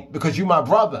 right? Because you're my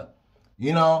brother,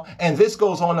 you know. And this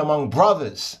goes on among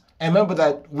brothers. And remember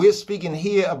that we're speaking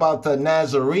here about the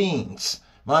Nazarenes,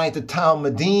 right? The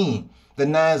Talmudim, the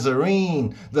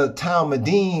Nazarene, the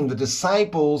Talmudim, the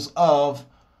disciples of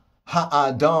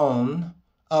Ha'adon,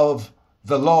 of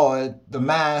the Lord, the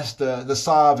Master, the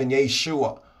Sovereign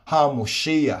YESHUA,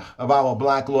 HaMoshiach, of our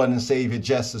black Lord and Savior,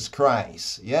 Jesus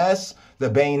Christ. Yes? The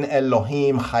Bein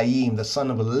Elohim Chaim, the Son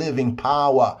of a living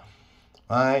power. All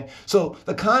right? So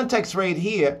the context right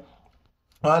here,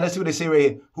 let's see what they say right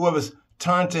here. Whoever's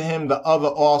turned to him, the other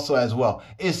also as well.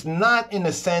 It's not in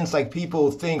a sense like people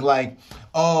think like,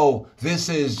 oh, this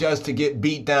is just to get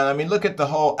beat down. I mean, look at the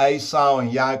whole Esau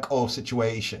and Yaakov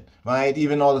situation, right?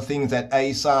 Even all the things that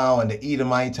Esau and the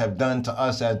Edomites have done to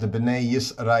us as the Bnei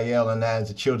Yisrael and as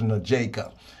the children of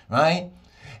Jacob, right?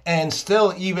 And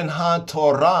still even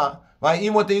HaTorah, right?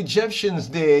 Even what the Egyptians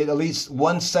did, at least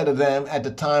one set of them at the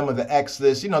time of the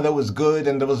Exodus, you know, there was good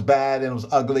and there was bad and it was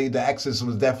ugly. The Exodus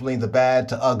was definitely the bad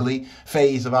to ugly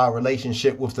phase of our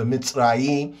relationship with the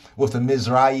Mitzrayim,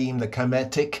 the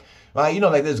Kemetic, right? You know,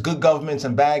 like there's good governments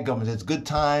and bad governments. There's good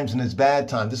times and there's bad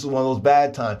times. This is one of those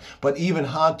bad times. But even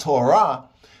HaTorah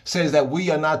says that we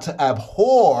are not to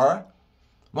abhor,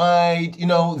 right, you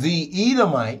know, the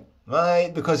Edomite,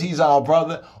 right, because he's our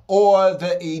brother, or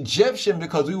the Egyptian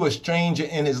because we were a stranger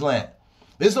in his land.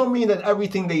 This don't mean that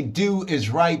everything they do is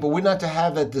right, but we're not to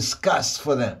have that disgust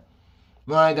for them,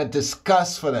 right, that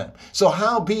disgust for them. So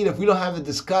how be it if we don't have the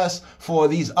disgust for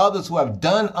these others who have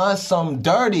done us some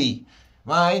dirty,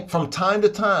 right, from time to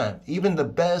time. Even the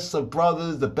best of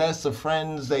brothers, the best of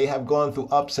friends, they have gone through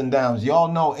ups and downs.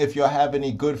 Y'all know if you have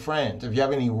any good friends, if you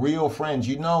have any real friends,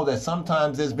 you know that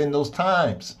sometimes there's been those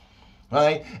times,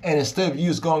 right? And instead of you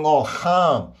just going all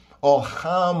ham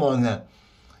on them,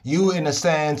 you, in a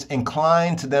sense,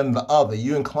 incline to them the other.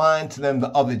 You incline to them the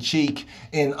other cheek,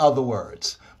 in other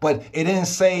words. But it didn't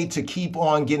say to keep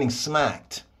on getting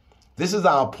smacked. This is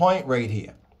our point right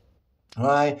here,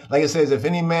 right? Like it says, if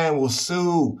any man will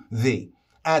sue thee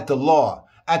at the law.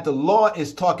 At the law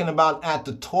is talking about at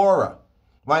the Torah,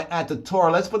 right? At the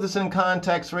Torah. Let's put this in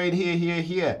context right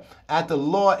here. At the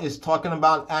law is talking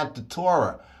about at the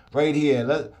Torah. Right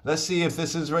here. Let's see if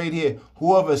this is right here.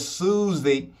 Whoever sues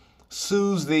thee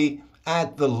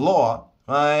at the law,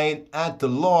 right? At the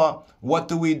law, what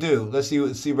do we do? Let's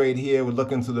see right here. We're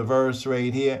looking through the verse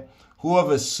right here.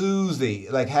 Whoever sues thee,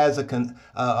 like has a content,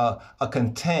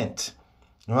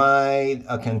 right?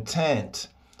 A content.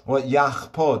 What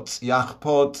yachpot,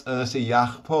 let's see,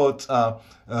 yachpot,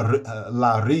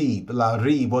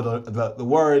 larib, or the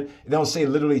word, it don't say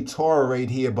literally Torah right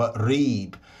here, but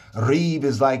rib. Reeb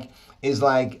is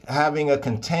like having a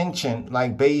contention,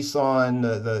 like based on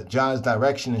the God's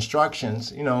direction,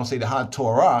 instructions, you know, say the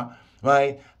HaTorah,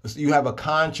 right? You have a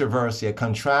controversy, a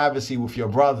controversy with your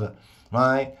brother,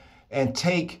 right? And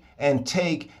take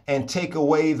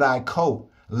away thy coat.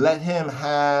 Let him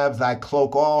have thy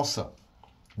cloak also.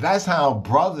 That's how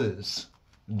brothers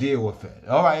deal with it.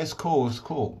 All right, it's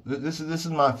cool. This is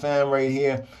my fam right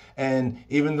here. And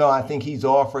even though I think he's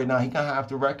off right now, he's going to have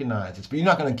to recognize this. But you're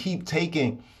not going to keep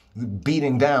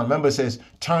beating down. Remember, it says,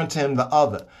 turn to him the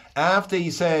other. After he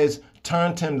says,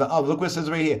 turn to him the other, look what it says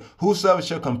right here. Whosoever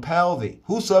shall compel thee,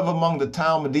 whosoever among the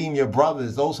Talmudim, your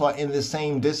brothers, those who are in the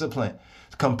same discipline,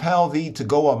 compel thee to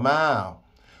go a mile.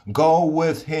 Go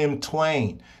with him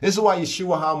twain. This is why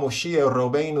YESHUA HaMoshiach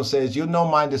Rabbeinu says, you know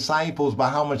my disciples by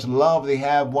how much love they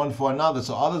have one for another.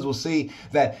 So others will see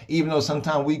that even though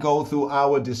sometimes we go through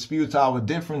our disputes, our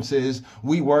differences,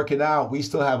 we work it out. We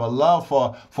still have a love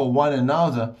for one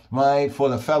another, right? For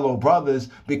the fellow brothers,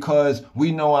 because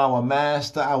we know our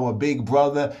master, our big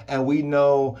brother, and we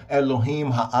know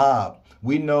Elohim Ha'ab.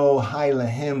 We know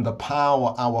Hailahim, the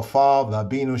power, our Father,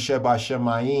 Abinu Sheba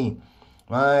Shemayim.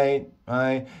 Right?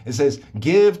 It says,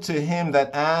 give to him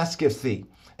that asketh thee,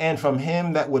 and from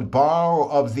him that would borrow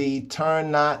of thee,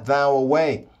 turn not thou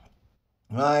away.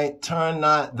 Right? Turn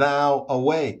not thou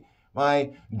away.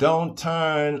 Right? Don't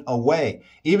turn away.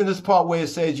 Even this part where it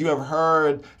says, you have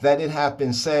heard that it hath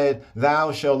been said,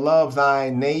 thou shalt love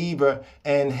thy neighbor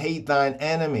and hate thine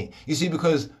enemy. You see,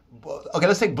 because okay,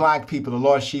 let's take black people, the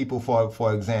lost sheep,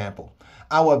 for example.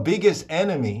 Our biggest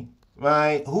enemy,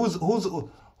 right? Who's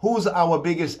our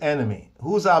biggest enemy?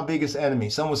 Who's our biggest enemy?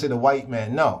 Some would say the white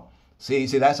man. No. See,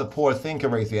 that's a poor thinker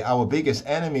right there. Our biggest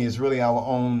enemy is really our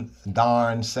own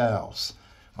darn selves,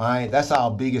 right? That's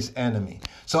our biggest enemy.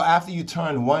 So after you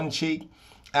turn one cheek,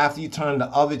 after you turn the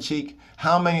other cheek,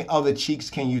 how many other cheeks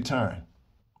can you turn?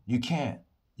 You can't.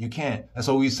 You can't. That's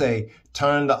what we say,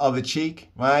 turn the other cheek,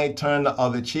 right? Turn the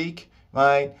other cheek,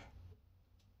 right?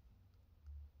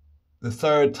 The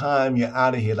third time you're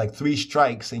out of here, like 3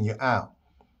 strikes and you're out.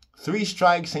 3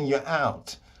 strikes and you're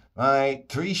out, right?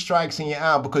 3 strikes and you're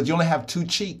out because you only have 2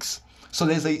 cheeks. So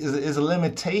there's a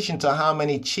limitation to how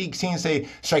many cheeks. He didn't say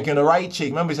strike you on the right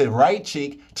cheek. Remember, he said right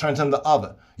cheek, turn to the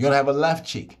other. You don't have a left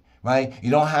cheek, right? You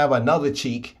don't have another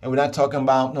cheek, and we're not talking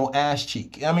about no ass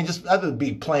cheek. I mean, just that would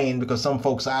be plain because some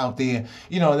folks out there,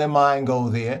 their mind go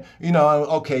there.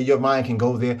 Okay, your mind can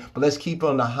go there, but let's keep it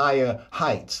on the higher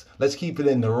heights. Let's keep it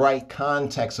in the right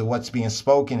context of what's being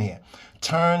spoken here.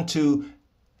 Turn to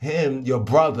him, your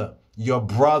brother,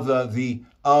 the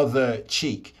other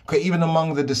cheek. Okay, even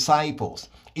among the disciples,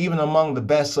 even among the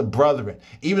best of brethren,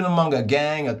 even among a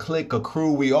gang, a clique, a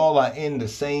crew, we all are in the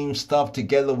same stuff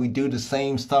together. We do the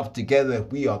same stuff together.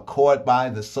 If we are caught by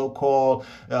the so-called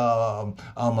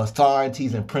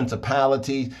authorities and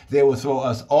principalities, they will throw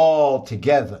us all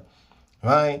together,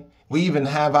 right? We even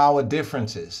have our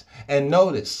differences. And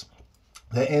notice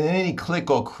that in any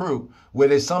clique or crew, where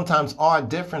there sometimes are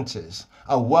differences,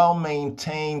 a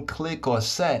well-maintained clique or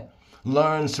set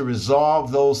learns to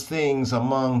resolve those things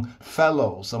among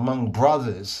fellows, among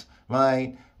brothers,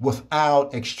 right,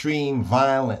 without extreme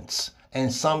violence.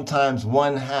 And sometimes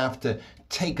one have to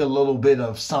take a little bit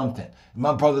of something.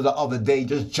 My brother the other day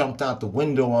just jumped out the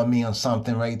window on me on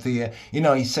something right there.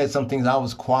 He said some things. I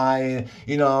was quiet.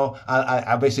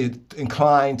 I basically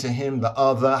inclined to him the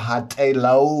other,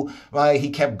 hatelo, right? He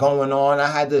kept going on.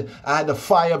 I had to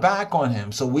fire back on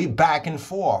him. So we back and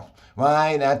forth. Right?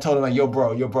 And I told him, like, yo,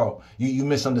 bro, you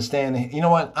misunderstanding. You know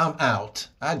what? I'm out.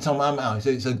 I had to tell him I'm out.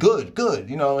 He said, good.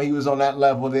 He was on that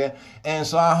level there. And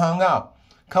so I hung out.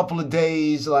 Couple of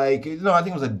days, I think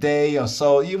it was a day or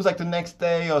so. It was like the next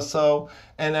day or so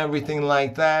and everything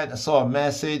like that. I saw a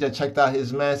message. I checked out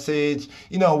his message.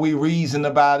 We reasoned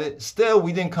about it. Still,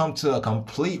 we didn't come to a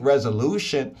complete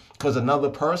resolution because another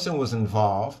person was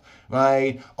involved,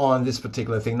 right, on this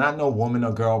particular thing. Not no woman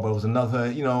or girl, but it was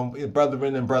another,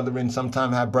 brethren and brethren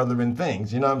sometimes have brethren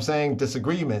things. You know what I'm saying?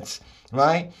 Disagreements,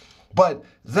 right? But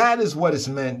that is what is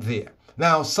meant there.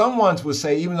 Now, someone would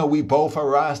say, even though we both are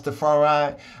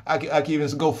Rastafari, I can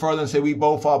even go further and say we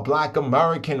both are Black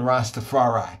American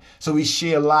Rastafari. So we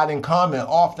share a lot in common.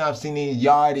 Often I've seen these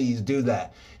yardies do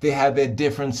that. They have their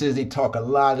differences. They talk a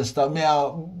lot of stuff.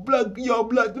 Blood, blah,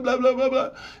 blah, blah, blah.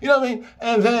 You know what I mean?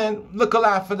 And then look a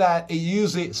lot for that. It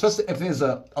usually, especially if there's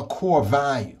a core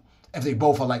value. If they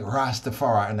both are like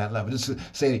Rastafari on that level. Just to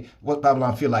say what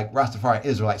Babylon feel like Rastafari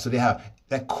Israelites. So they have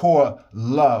that core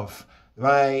love,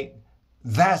 right?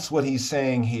 That's what he's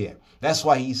saying here. That's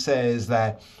why he says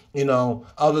that,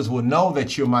 others will know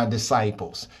that you're my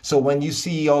disciples. So when you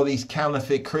see all these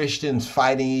counterfeit Christians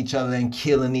fighting each other and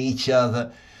killing each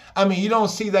other, you don't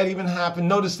see that even happen.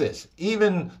 Notice this.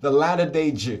 Even the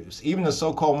latter-day Jews, even the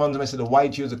so-called Muslims, the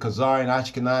white Jews, the Khazari and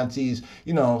Ashkenazis,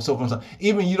 so forth and so on,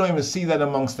 even you don't even see that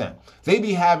amongst them. They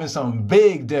be having some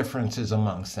big differences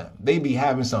amongst them. They be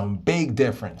having some big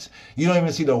difference. You don't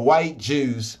even see the white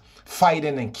Jews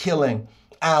fighting and killing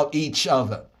out each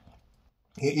other.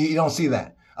 You don't see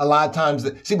that. A lot of times,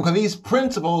 because these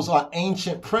principles are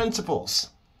ancient principles.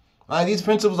 Right? These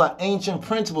principles are ancient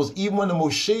principles. Even when the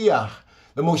Moshiach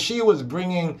was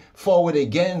bringing forward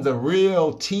again the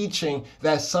real teaching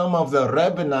that some of the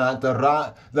Rebbeinu, the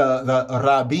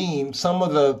Rabbim, some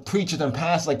of the preachers and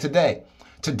pastors like today,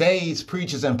 today's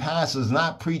preachers and pastors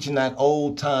not preaching that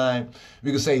old time,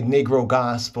 we could say Negro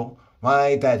gospel,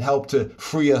 right, that help to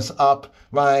free us up,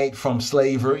 right, from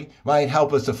slavery, right,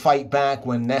 help us to fight back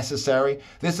when necessary.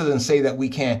 This doesn't say that we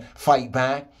can't fight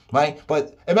back, right?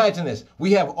 But imagine this.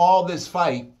 We have all this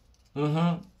fight.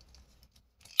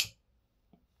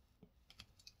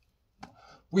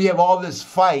 We have all this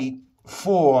fight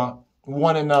for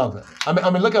one another.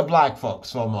 Look at black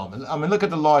folks for a moment. Look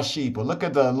at the lost sheep, or look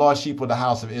at the lost sheep of the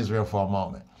house of Israel for a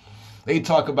moment. They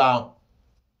talk about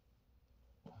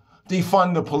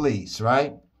defund the police,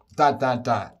 right? ...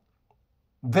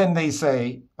 Then they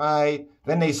say, right?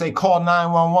 Then they say call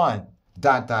 911, ...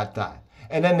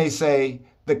 And then they say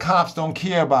the cops don't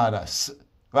care about us,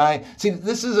 right? See,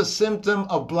 this is a symptom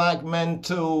of black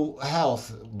mental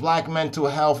health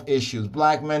issues,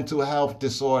 black mental health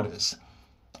disorders.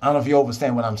 I don't know if you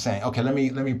understand what I'm saying. Okay, let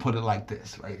me put it like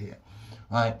this right here.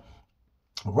 Right?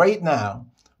 Right now,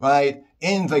 right,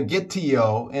 in the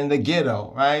ghetto,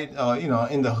 right,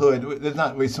 in the hood, there's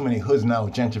not really so many hoods now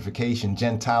with gentilification,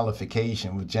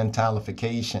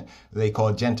 they call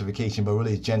it gentrification, but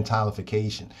really it's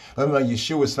gentilification. Remember,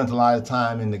 Yeshua spent a lot of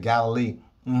time in the Galilee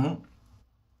of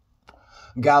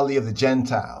the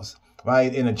Gentiles,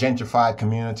 right, in a gentrified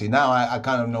community. Now I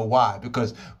kind of know why,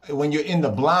 because when you're in the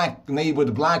black neighborhood,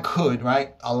 the black hood,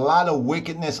 right, a lot of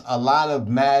wickedness, a lot of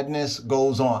madness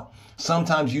goes on.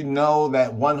 Sometimes you know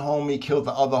that one homie killed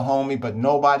the other homie, but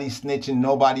nobody's snitching,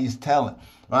 nobody's telling,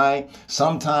 right?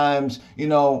 Sometimes,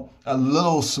 a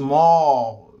little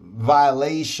small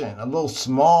violation, a little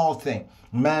small thing,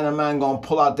 man or man gonna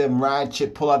pull out them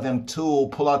ratchet, pull out them tool,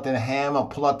 pull out the hammer,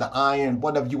 pull out the iron,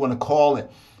 whatever you want to call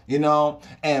it,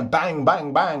 and bang,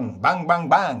 bang, bang, bang, bang,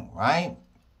 bang, right?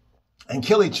 And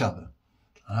kill each other,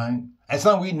 right? And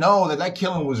so we know that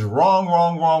killing was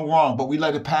wrong, but we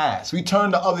let it pass. We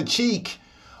turn the other cheek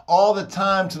all the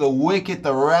time to the wicked,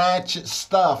 the ratchet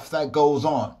stuff that goes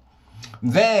on.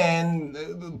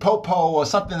 Then popo or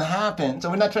something happens, so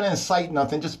we're not trying to incite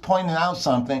nothing, just pointing out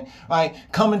something, right?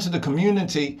 Come into the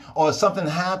community, or something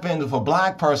happened with a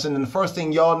black person, and the first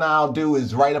thing y'all now do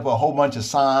is write up a whole bunch of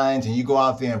signs, and you go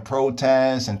out there and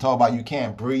protest and talk about you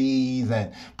can't breathe,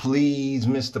 and please,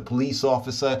 Mr. Police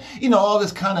Officer, all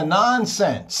this kind of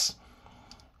nonsense,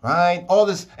 right? All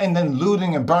this, and then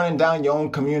looting and burning down your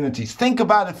own communities. Think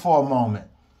about it for a moment.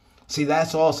 See,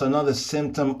 that's also another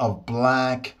symptom of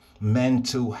black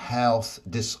mental health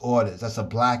disorders. That's a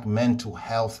black mental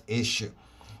health issue.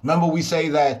 Remember, we say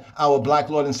that our black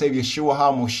Lord and Savior, YESHUA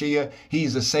HaMashiach,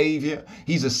 he's a savior.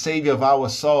 He's a savior of our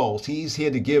souls. He's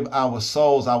here to give our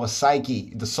souls, our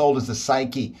psyche. The soul is the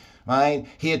psyche, right?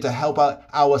 Here to help out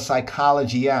our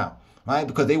psychology out, right?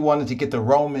 Because they wanted to get the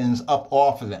Romans up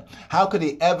off of them. How could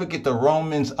they ever get the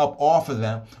Romans up off of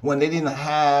them when they didn't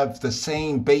have the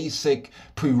same basic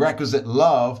prerequisite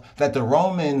love that the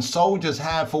Roman soldiers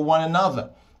had for one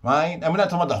another, right? And we're not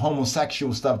talking about the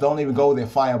homosexual stuff. Don't even go there,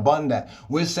 fire burn that.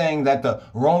 We're saying that the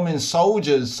Roman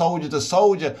soldiers, soldier to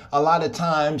soldier, a lot of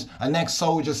times a next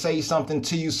soldier say something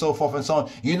to you, so forth and so on.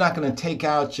 You're not going to take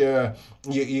out your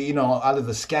out of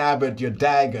the scabbard, your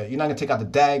dagger. You're not going to take out the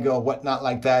dagger or whatnot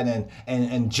like that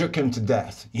and jerk him to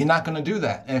death. You're not going to do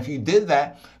that. And if you did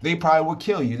that, they probably would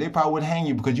kill you. They probably would hang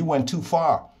you because you went too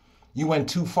far. You went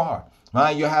too far,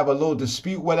 right? You have a little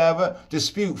dispute, whatever,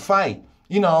 fight,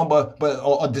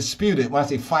 or dispute it. When I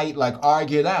say fight, like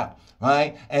argue it out,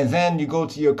 right? And then you go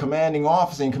to your commanding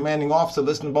officer, and commanding officer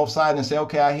listen to both sides and say,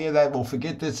 okay, I hear that. Well,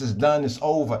 forget this. It's done. It's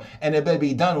over. And it better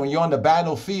be done. When you're on the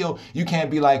battlefield, you can't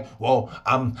be like, well,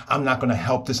 I'm not going to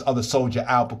help this other soldier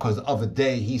out because the other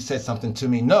day he said something to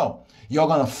me. No. You're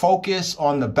going to focus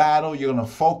on the battle. You're going to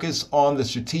focus on the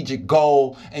strategic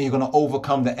goal, and you're going to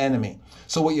overcome the enemy.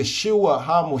 So what YESHUA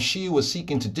HaMashiach was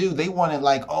seeking to do, they wanted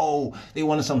they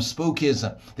wanted some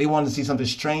spookism. They wanted to see something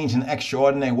strange and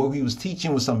extraordinary. What he was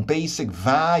teaching was some basic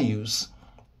values,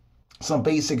 some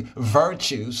basic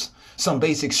virtues, some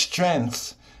basic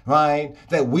strengths, right?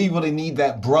 That we really need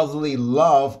that brotherly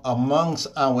love amongst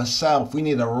ourselves. We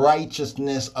need a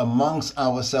righteousness amongst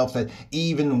ourselves, that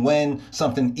even when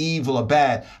something evil or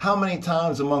bad, how many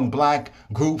times among black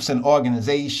groups and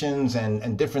organizations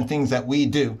and different things that we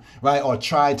do, right? Or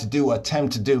try to do,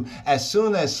 attempt to do, as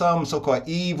soon as some so-called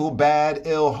evil, bad,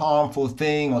 ill, harmful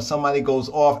thing or somebody goes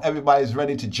off, everybody's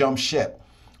ready to jump ship.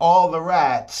 All the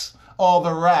rats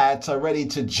are ready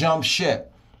to jump ship.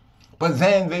 But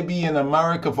then they be in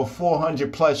America for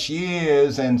 400 plus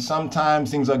years, and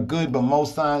sometimes things are good, but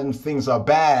most times things are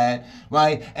bad,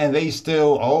 right? And they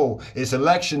still, it's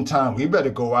election time. We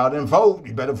better go out and vote.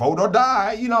 We better vote or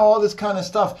die, all this kind of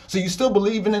stuff. So you're still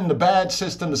believing in the bad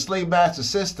system, the slave master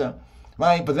system,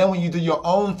 right? But then when you do your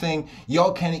own thing,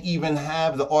 y'all can't even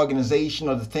have the organization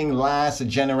or the thing last a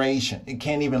generation. It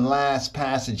can't even last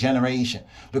past a generation,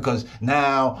 because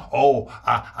now,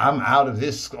 I'm out of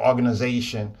this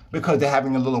organization because they're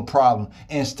having a little problem.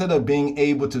 Instead of being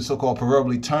able to so-called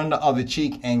proverbially turn the other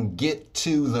cheek and get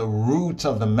to the root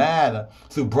of the matter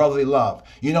through brotherly love.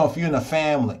 If you're in a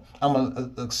family, I'm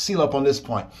going to seal up on this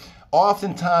point.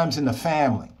 Oftentimes in the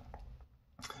family,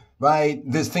 right,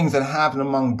 there's things that happen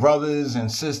among brothers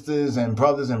and sisters and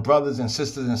brothers and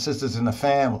sisters in the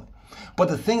family. But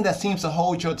the thing that seems to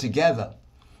hold you together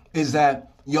is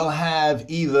that you'll have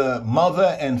either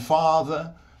mother and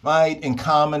father, right, in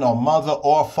common, or mother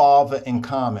or father in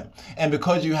common. And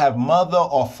because you have mother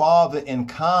or father in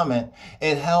common,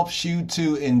 it helps you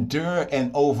to endure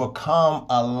and overcome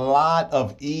a lot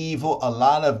of evil, a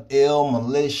lot of ill,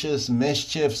 malicious,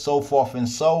 mischief, so forth and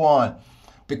so on.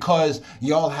 because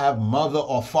y'all have mother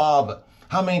or father.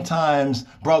 How many times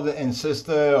brother and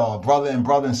sister, or brother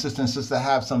and sister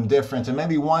have some difference, and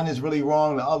maybe one is really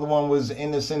wrong, the other one was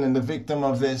innocent and the victim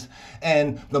of this,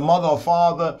 and the mother or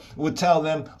father would tell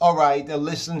them, all right, they'll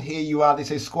listen, hear you out. They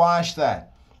say, squash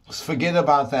that. Forget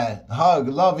about that. Hug,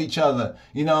 love each other.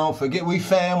 You know, forget, we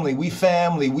family,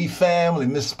 mispacha,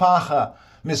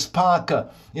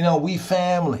 you know, we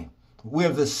family. We're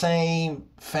the same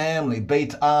family,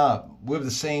 Beit Ab. We're the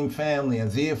same family,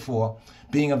 and therefore,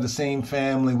 being of the same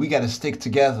family, we got to stick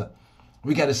together.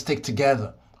 We got to stick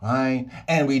together, right?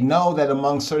 And we know that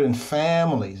among certain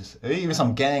families, even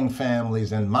some gang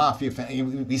families and mafia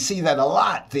families, we see that a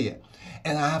lot there.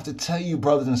 And I have to tell you,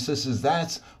 brothers and sisters,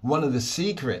 that's one of the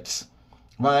secrets,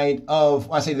 right, of,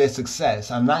 when I say their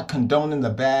success. I'm not condoning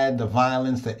the bad, the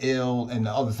violence, the ill, and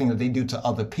the other things that they do to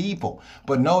other people.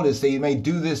 But notice they may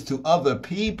do this to other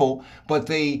people, but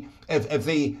if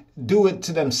they do it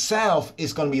to themselves,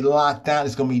 it's going to be locked down.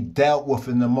 It's going to be dealt with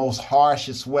in the most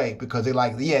harshest way, because they're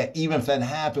like, yeah, even if that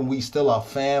happened, we still are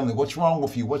family. What's wrong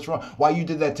with you? What's wrong? Why you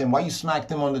did that to him? Why you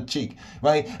smacked him on the cheek,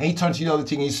 right? And he turned to the other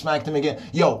cheek and you smacked him again.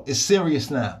 Yo, it's serious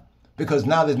now, because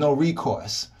now there's no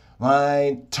recourse,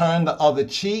 right? Turn the other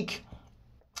cheek,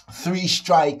 3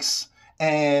 strikes,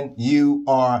 and you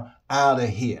are out of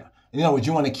here. You know, would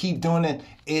you want to keep doing it?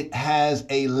 It has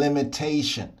a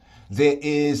limitation. There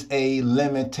is a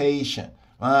limitation,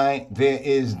 right? There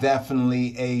is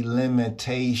definitely a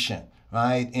limitation,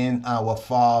 right? In our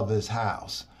Father's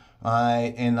house,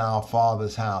 right? In our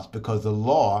Father's house, because the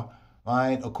law,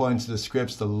 right? According to the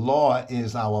scripts, the law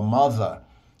is our mother,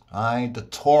 right? The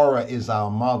Torah is our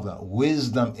mother.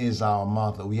 Wisdom is our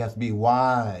mother. We have to be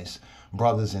wise,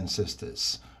 brothers and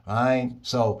sisters, right?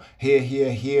 So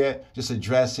here, just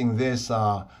addressing this,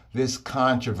 this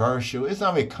controversial, it's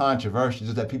not really controversial,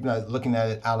 just that people are looking at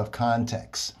it out of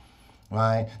context,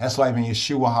 right? That's why even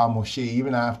YESHUA HaMoshiach,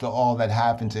 even after all that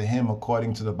happened to him,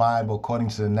 according to the Bible, according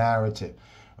to the narrative,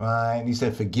 right? And he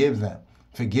said, forgive them,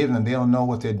 they don't know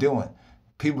what they're doing.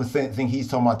 People think he's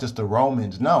talking about just the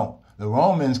Romans. No, the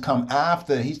Romans come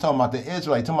after. He's talking about the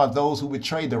Israelites, talking about those who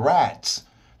betrayed the rats,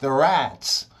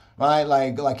 right?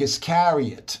 Like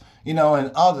Iscariot, you know, and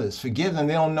others. Forgive them.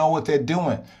 They don't know what they're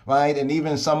doing, right? And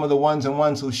even some of the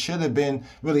ones who should have been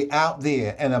really out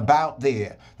there and about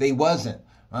there, they wasn't,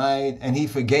 right? And he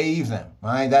forgave them,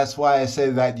 right? That's why I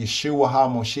said that YESHUA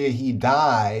HaMoshiach, he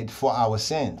died for our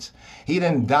sins. He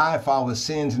didn't die for our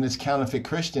sins in this counterfeit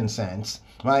Christian sense,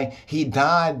 right? He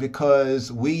died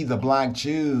because we, the black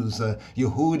Jews, the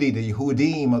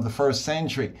Yehudim of the first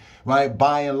century, right?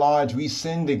 By and large, we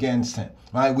sinned against him,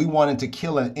 right? We wanted to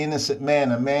kill an innocent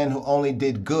man, a man who only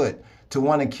did good. To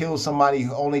want to kill somebody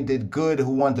who only did good,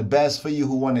 who wanted the best for you,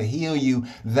 who wanted to heal you,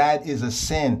 that is a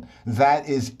sin. That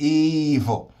is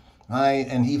evil, right?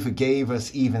 And he forgave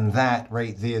us even that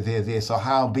right there. So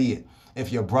how be it? If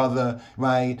your brother,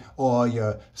 right, or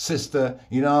your sister,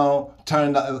 you know,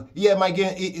 turned out, yeah,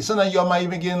 sometimes y'all might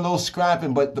even get a little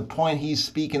scrapping, but the point he's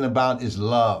speaking about is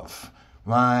love,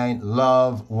 right?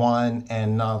 Love one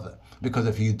another. Because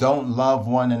if you don't love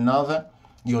one another,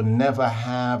 you'll never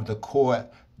have the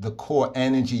core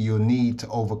energy you'll need to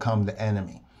overcome the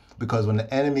enemy. Because when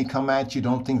the enemy come at you,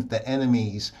 don't think that the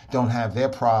enemies don't have their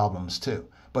problems too,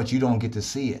 but you don't get to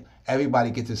see it. Everybody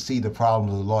gets to see the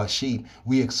problems of the lost sheep.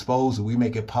 We expose it. We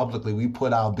make it publicly. We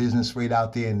put our business right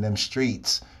out there in them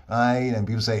streets, right? And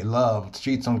people say love. The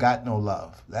streets don't got no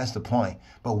love. That's the point.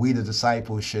 But we, the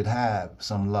disciples, should have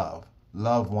some love.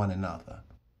 Love one another.